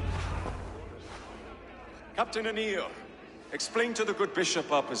 Captain Anir, Explain to the good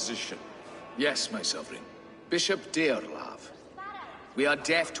bishop our position. Yes, my sovereign. Bishop Dearlav. We are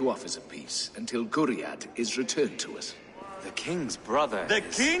deaf to offers of peace until Guriad is returned to us. The king's brother. The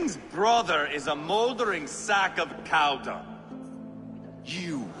king's brother is a moldering sack of cow dung.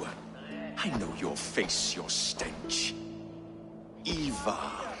 You. I know your face, your stench.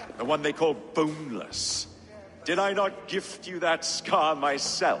 Ivar, the one they call boneless. Did I not gift you that scar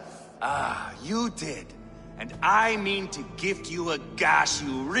myself? Ah, you did. And I mean to gift you a gash,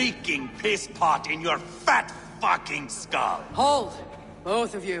 you reeking piss pot in your fat fucking skull. Hold!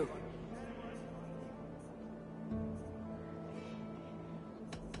 Both of you.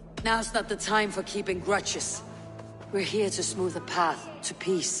 Now's not the time for keeping grudges. We're here to smooth the path to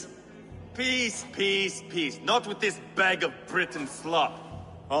peace. Peace, peace, peace. Not with this bag of Britain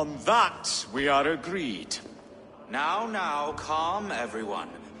slop. On that, we are agreed. Now, calm everyone.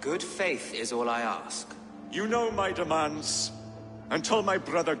 Good faith is all I ask. You know my demands. Until my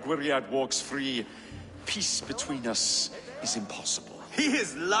brother Gwiriad walks free, peace between us is impossible. He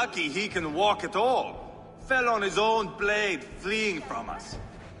is lucky he can walk at all. Fell on his own blade, fleeing from us.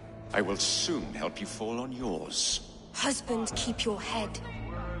 I will soon help you fall on yours. Husband, keep your head.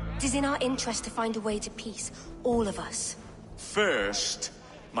 It is in our interest to find a way to peace, all of us. First,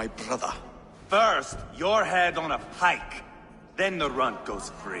 my brother. First, your head on a pike. Then the runt goes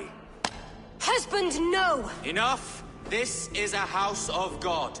free. Husband, no! Enough! This is a house of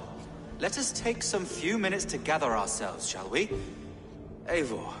God. Let us take some few minutes to gather ourselves, shall we?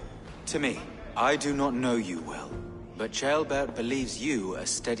 Eivor, to me, I do not know you well, but Ceolbert believes you a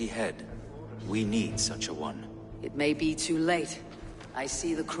steady head. We need such a one. It may be too late. I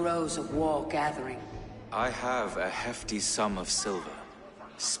see the crows of war gathering. I have a hefty sum of silver.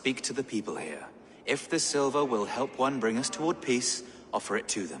 Speak to the people here. If the silver will help one bring us toward peace, offer it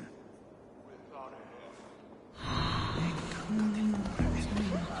to them.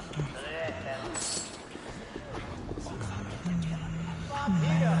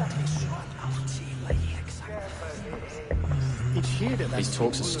 These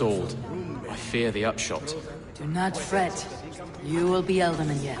talks are stalled. I fear the upshot. Do not fret. You will be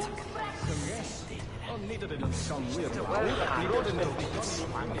Elderman yet.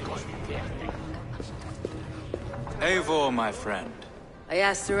 Eivor, my friend. I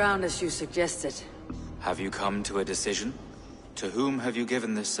asked around as you suggested. Have you come to a decision? To whom have you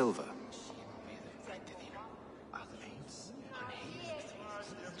given this silver?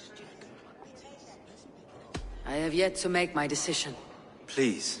 I have yet to make my decision.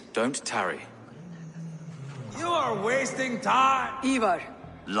 Please, don't tarry. You are wasting time! Ivar,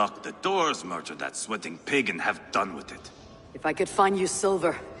 Lock the doors, murder that sweating pig, and have done with it. if I could find you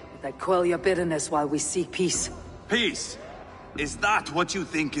silver, that'd quell your bitterness while we seek peace. Peace? Is that what you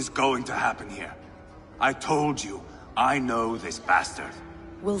think is going to happen here? I told you, I know this bastard.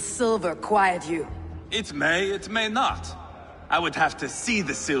 Will silver quiet you? It may not. I would have to see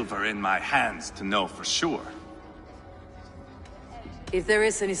the silver in my hands to know for sure. If there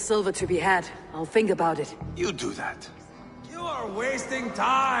is any silver to be had, I'll think about it. You do that. You are wasting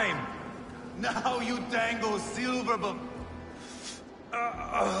time! Now you dangle silver, but...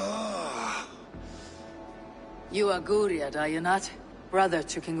 You are Guriad, are you not? Brother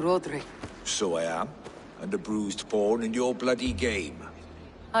to King Rodri. So I am, and a bruised pawn in your bloody game.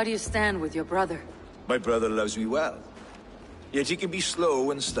 How do you stand with your brother? My brother loves me well. Yet he can be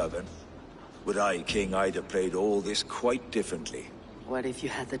slow and stubborn. Were I king, I'd have played all this quite differently. What if you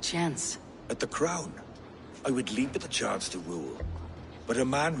had the chance? At the crown, I would leap at the chance to rule. But a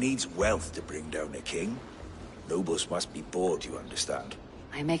man needs wealth to bring down a king. Nobles must be bought, you understand.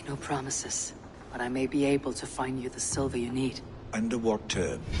 I make no promises, but I may be able to find you the silver you need. Under what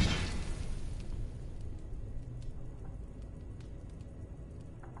terms?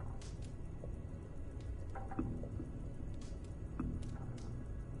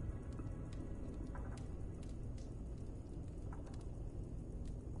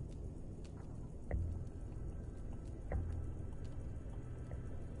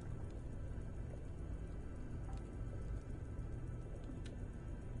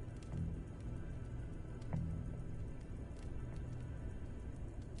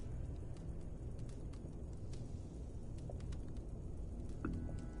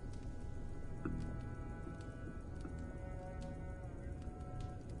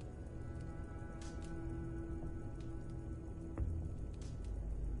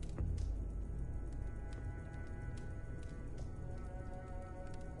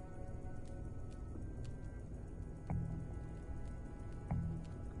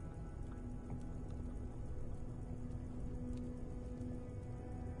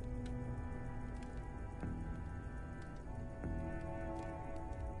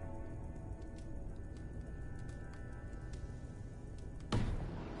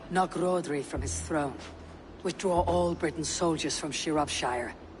 Knock Rodri from his throne. Withdraw all Britain's soldiers from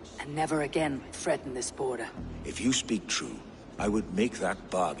Shropshire, and never again threaten this border. If you speak true, I would make that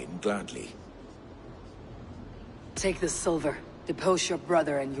bargain gladly. Take the silver, depose your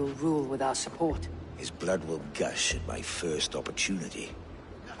brother, and you'll rule with our support. His blood will gush at my first opportunity.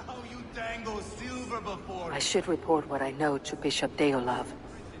 Now you dangle silver before I should report what I know to Bishop Deolav.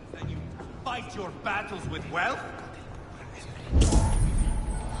 and you fight your battles with wealth?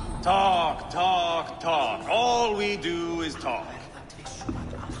 Talk, talk, talk. All we do is talk.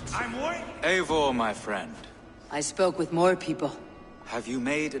 I'm worried. Eivor, my friend. I spoke with more people. Have you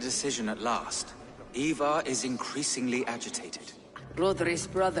made a decision at last? Ivar is increasingly agitated. Rodri's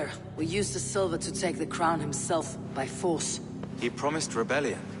brother will use the silver to take the crown himself by force. He promised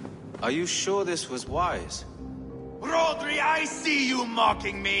rebellion. Are you sure this was wise? Rodri, I see you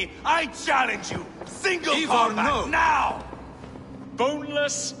mocking me. I challenge you. Single Ivar, combat no. now.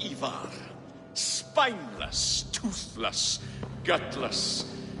 Boneless Ivar. Spineless, toothless, gutless.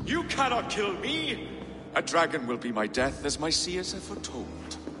 You cannot kill me. A dragon will be my death, as my seers have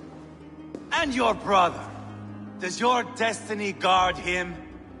foretold. And your brother. Does your destiny guard him?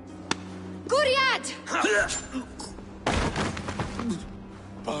 Guriad!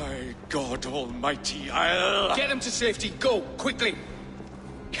 By God Almighty, I'll... Get him to safety. Go, quickly.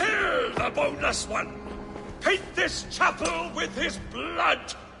 Kill the boneless one! Paint this chapel with his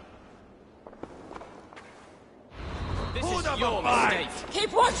blood! This Who is the your fuck? mistake.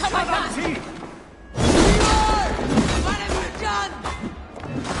 Keep watch on my back! What have you done?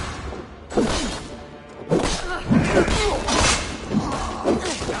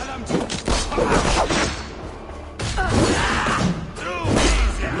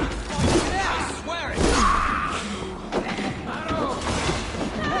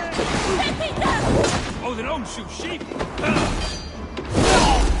 Oh, they don't shoot sheep.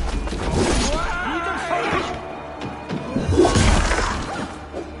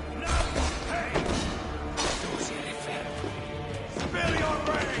 Spill your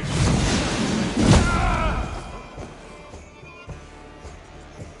rage!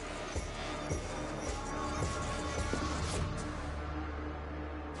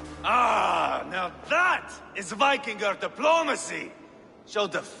 Ah, now that is Vikinger diplomacy! Show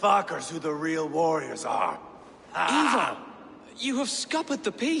the fuckers who the real warriors are. Ivar, you have scuppered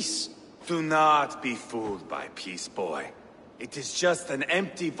the peace. Do not be fooled by peace, boy. It is just an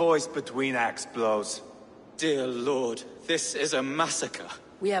empty voice between axe blows. Dear Lord, this is a massacre.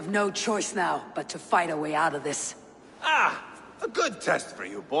 We have no choice now but to fight our way out of this. Ah, a good test for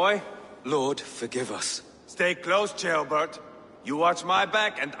you, boy. Lord, forgive us. Stay close, Jailbert. You watch my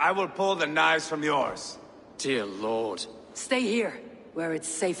back, and I will pull the knives from yours. Dear Lord. Stay here, where it's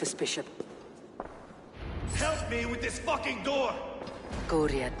safest, Bishop. Help me with this fucking door!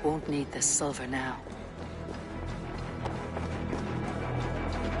 Goriad won't need the silver now.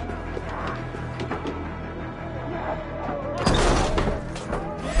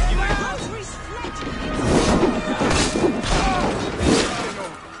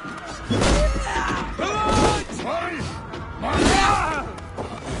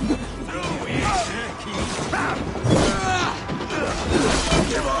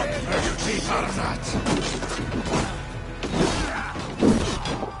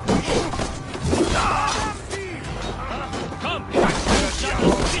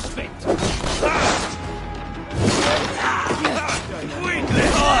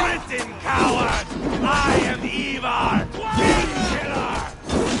 Britain, coward! I am Ivar, King Killer!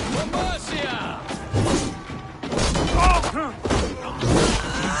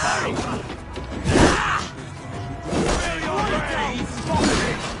 Fill your brains!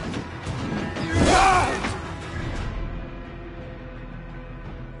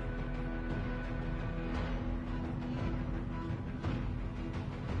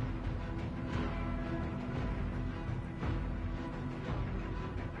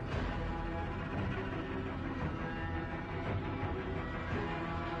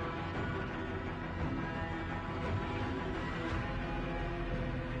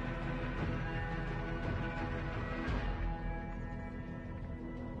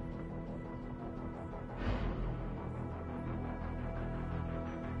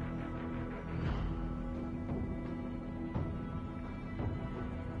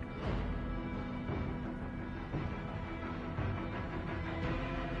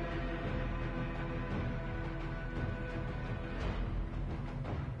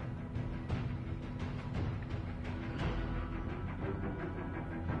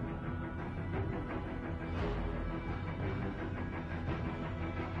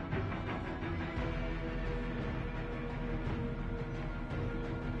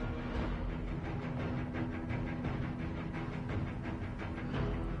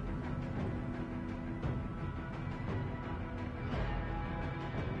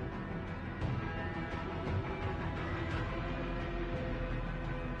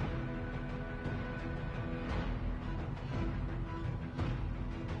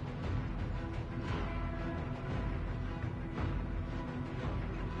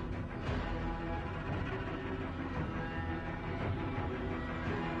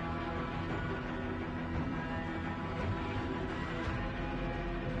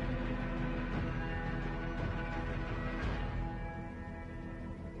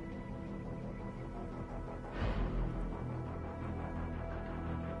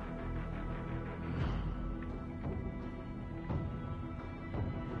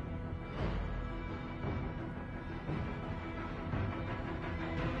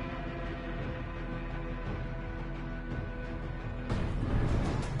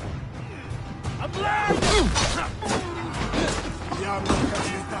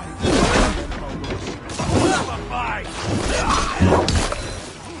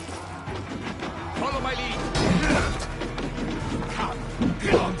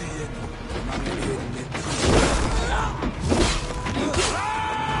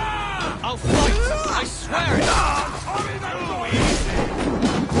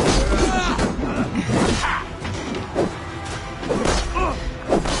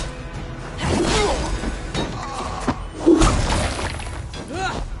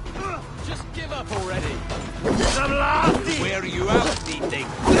 Where are you out, meeting?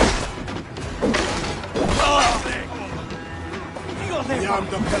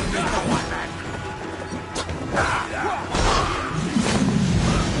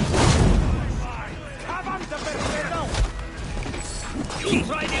 You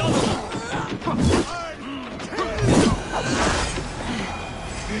try the other one.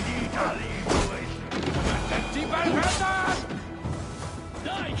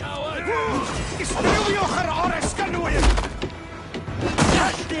 Die, coward! Istrilio her orescanuin!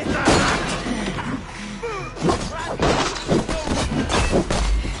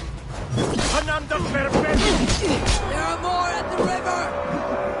 There are more at the river!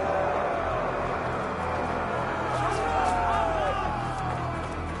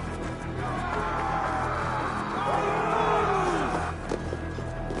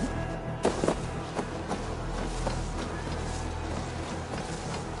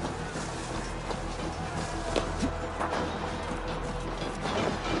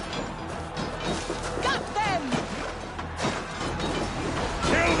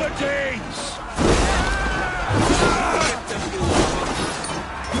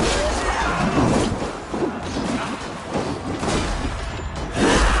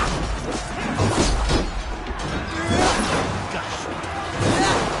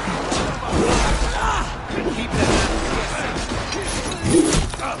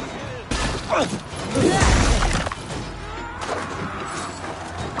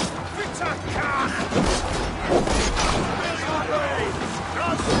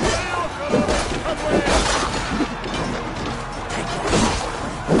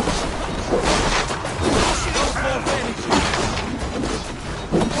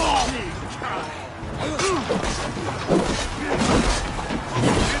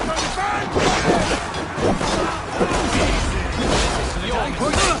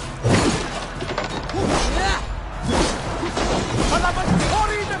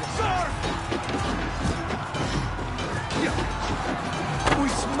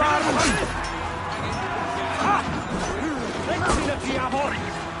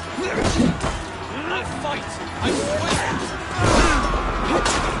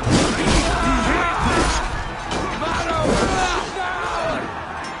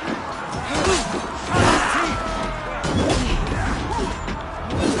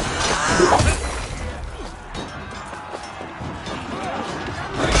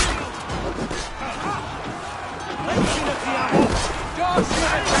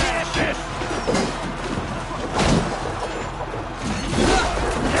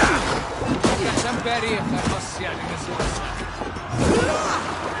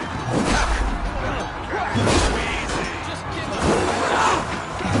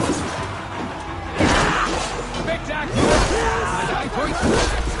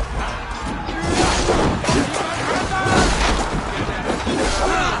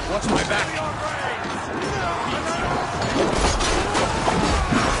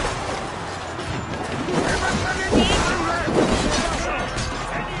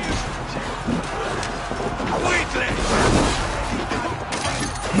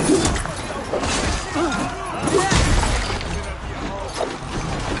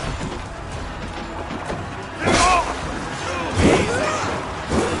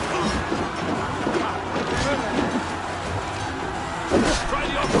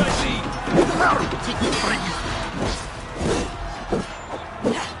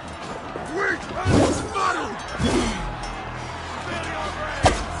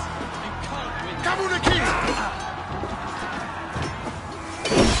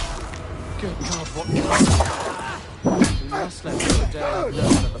 Good God, what can we must let Bishop Dale know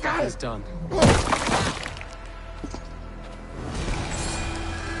that the battle is done.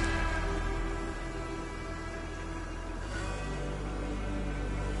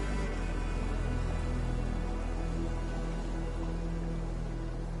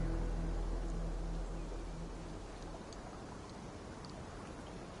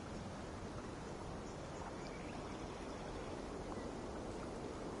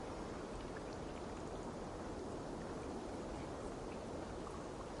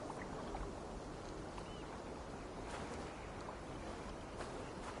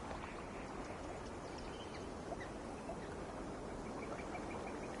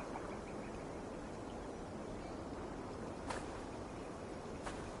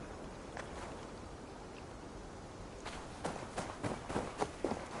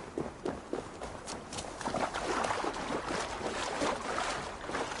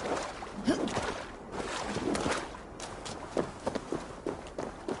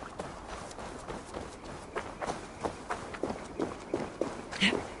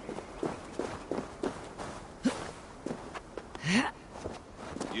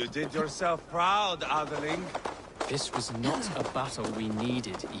 did yourself proud, Adeling. This was not a battle we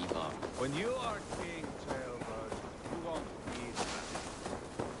needed, Ivar. When you are king, Jailbird, you won't need that.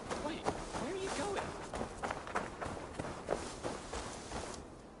 Wait, where are you going?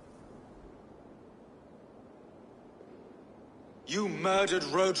 You murdered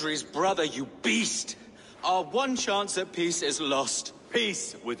Rodri's brother, you beast! Our one chance at peace is lost.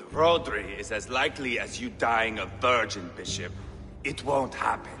 Peace with Rodri is as likely as you dying a virgin, Bishop. It won't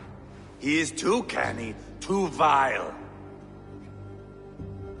happen. He is too canny, too vile.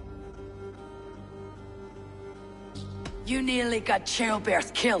 You nearly got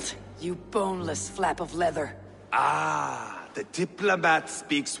Childbert killed, you boneless flap of leather. Ah, the diplomat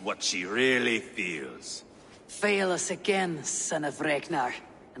speaks what she really feels. Fail us again, son of Ragnar,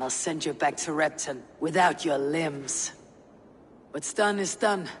 and I'll send you back to Repton without your limbs. What's done is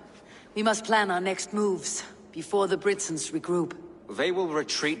done. We must plan our next moves, before the Britons regroup. They will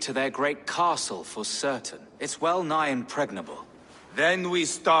retreat to their great castle for certain. It's well nigh impregnable. Then we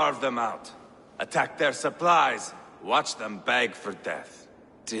starve them out. Attack their supplies. Watch them beg for death.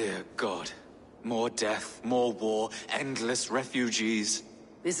 Dear God. More death, more war, endless refugees.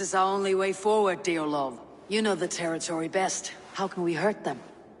 This is our only way forward, dear love. You know the territory best. How can we hurt them?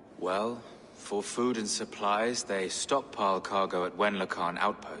 Well, for food and supplies, they stockpile cargo at Wenlacan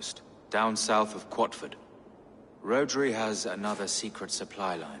Outpost, down south of Quatford. Rodri has another secret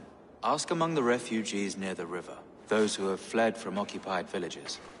supply line. Ask among the refugees near the river, those who have fled from occupied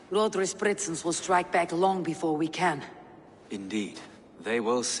villages. Rodri's Britons will strike back long before we can. Indeed. They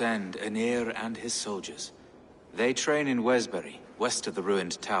will send Aenir and his soldiers. They train in Wesbury, west of the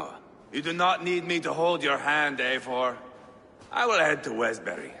ruined tower. You do not need me to hold your hand, Eivor. I will head to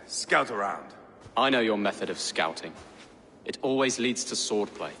Wesbury, scout around. I know your method of scouting. It always leads to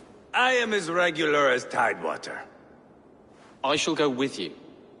swordplay. I am as regular as Tidewater. I shall go with you,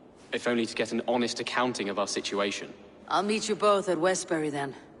 if only to get an honest accounting of our situation. I'll meet you both at Westbury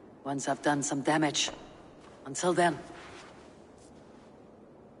then, once I've done some damage. Until then.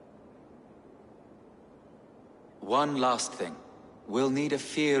 One last thing. We'll need a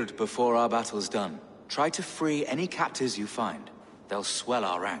field before our battle's done. Try to free any captives you find. They'll swell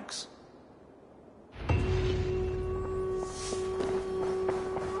our ranks.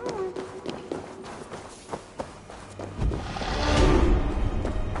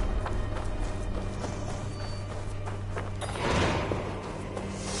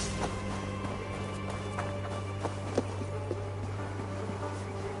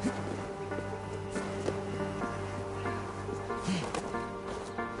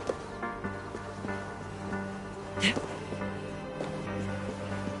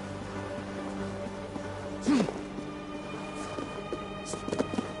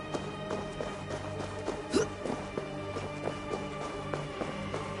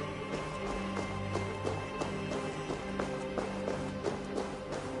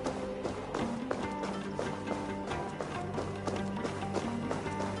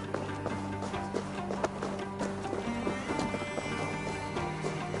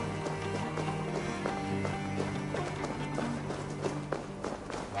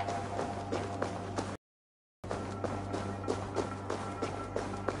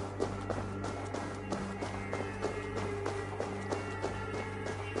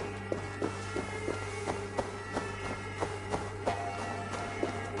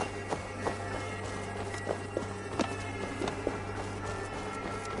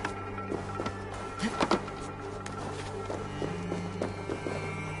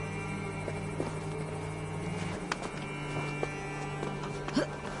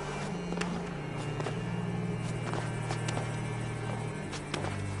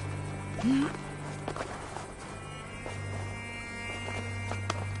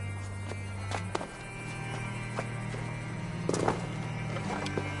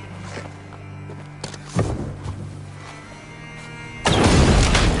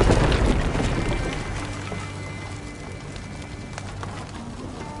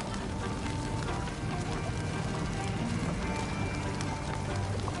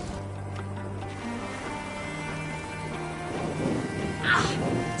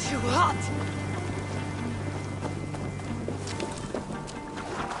 Too hot!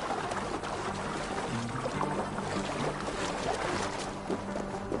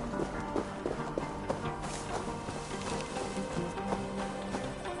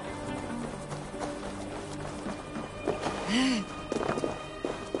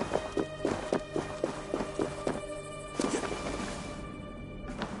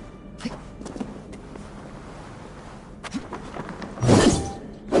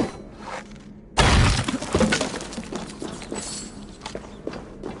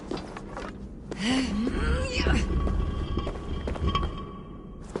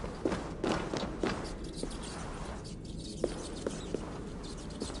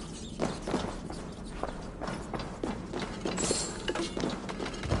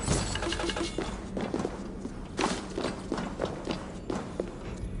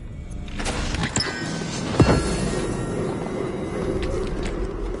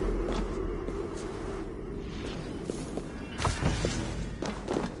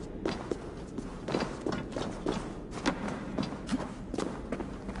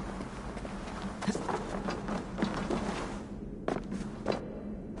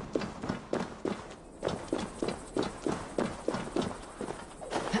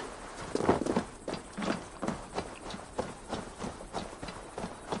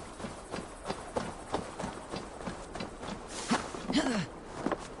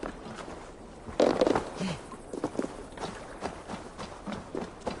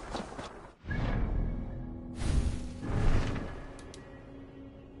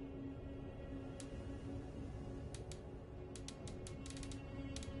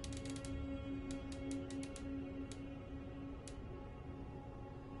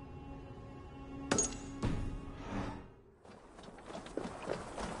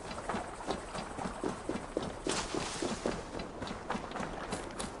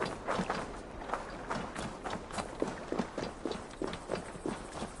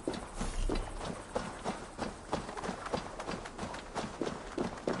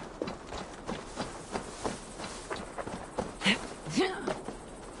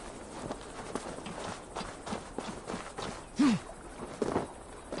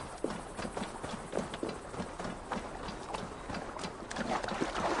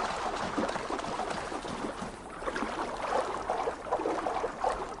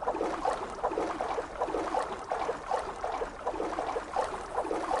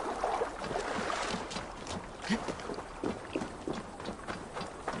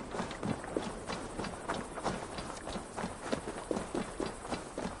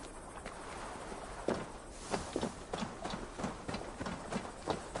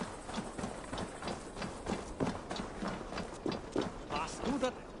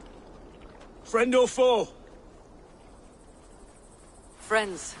 Friend or foe?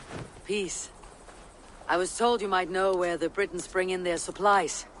 Friends. Peace. I was told you might know where the Britons bring in their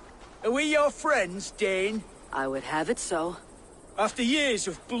supplies. Are we your friends, Dane? I would have it so. After years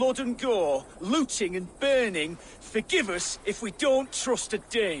of blood and gore, looting and burning, forgive us if we don't trust a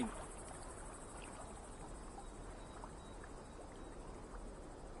Dane.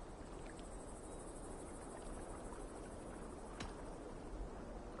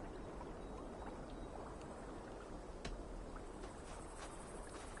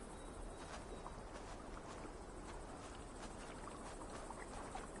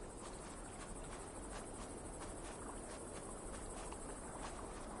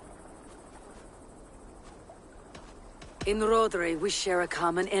 In Rodri, we share a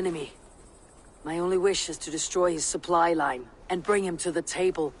common enemy. My only wish is to destroy his supply line, and bring him to the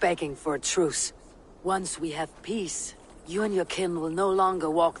table begging for a truce. Once we have peace, you and your kin will no longer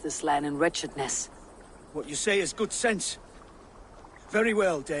walk this land in wretchedness. What you say is good sense. Very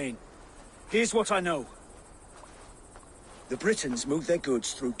well, Dane. Here's what I know. The Britons move their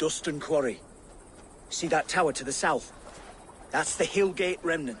goods through Dustin Quarry. See that tower to the south? That's the Hillgate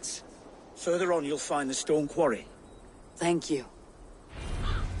remnants. Further on, you'll find the stone quarry. Thank you.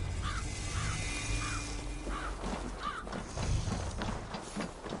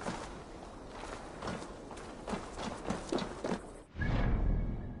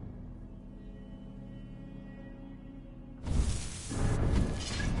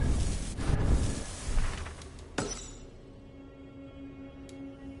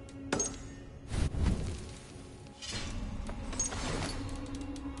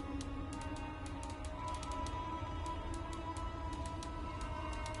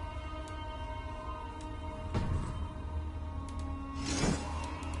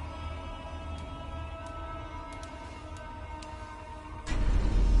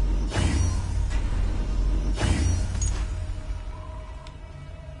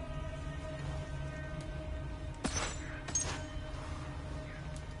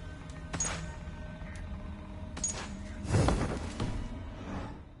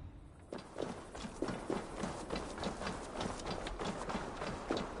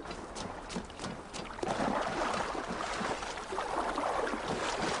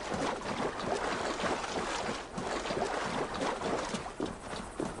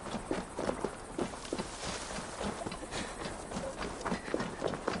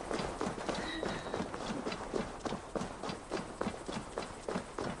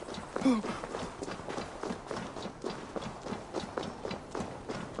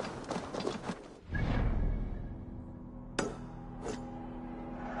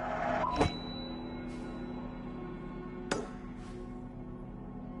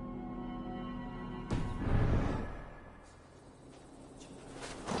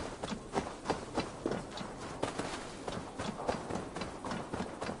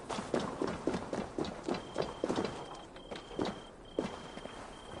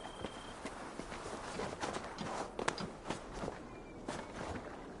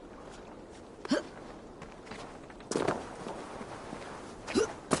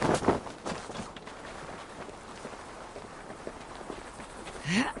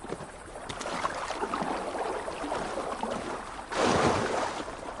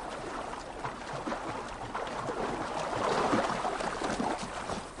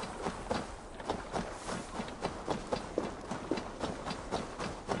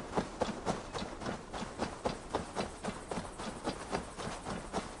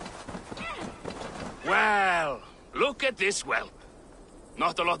 Well, look at this whelp.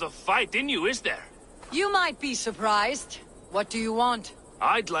 Not a lot of fight in you, is there? You might be surprised. What do you want?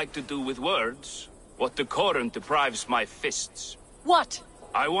 I'd like to do with words what the Coran deprives my fists. What?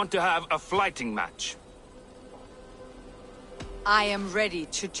 I want to have a fighting match. I am ready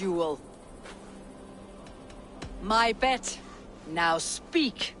to duel. My bet. Now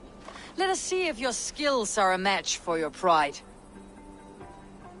speak. Let us see if your skills are a match for your pride.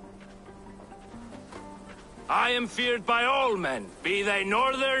 I am feared by all men, be they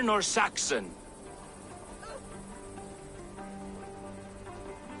Northern or Saxon.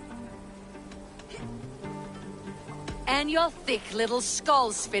 And your thick little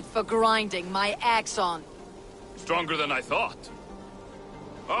skull's fit for grinding my axe on. Stronger than I thought.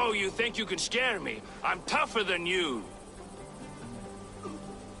 Oh, you think you can scare me? I'm tougher than you.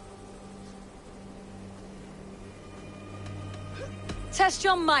 Test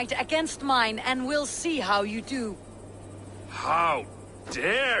your might against mine, and we'll see how you do. How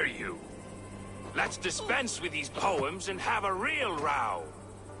dare you? Let's dispense with these poems and have a real row.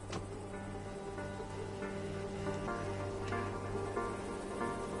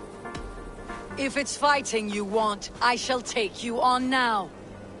 If it's fighting you want, I shall take you on now.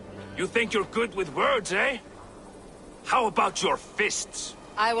 You think you're good with words, eh? How about your fists?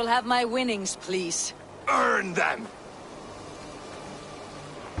 I will have my winnings, please. Earn them!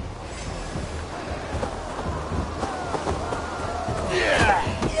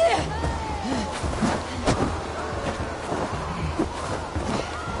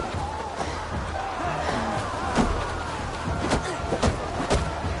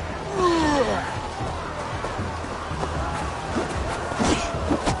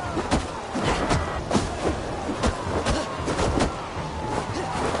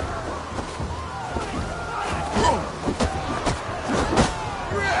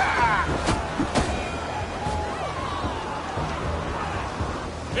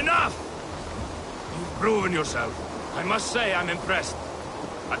 Enough! You've proven yourself. I must say I'm impressed.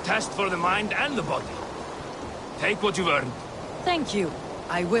 A test for the mind and the body. Take what you've earned. Thank you.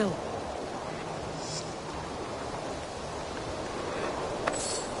 I will.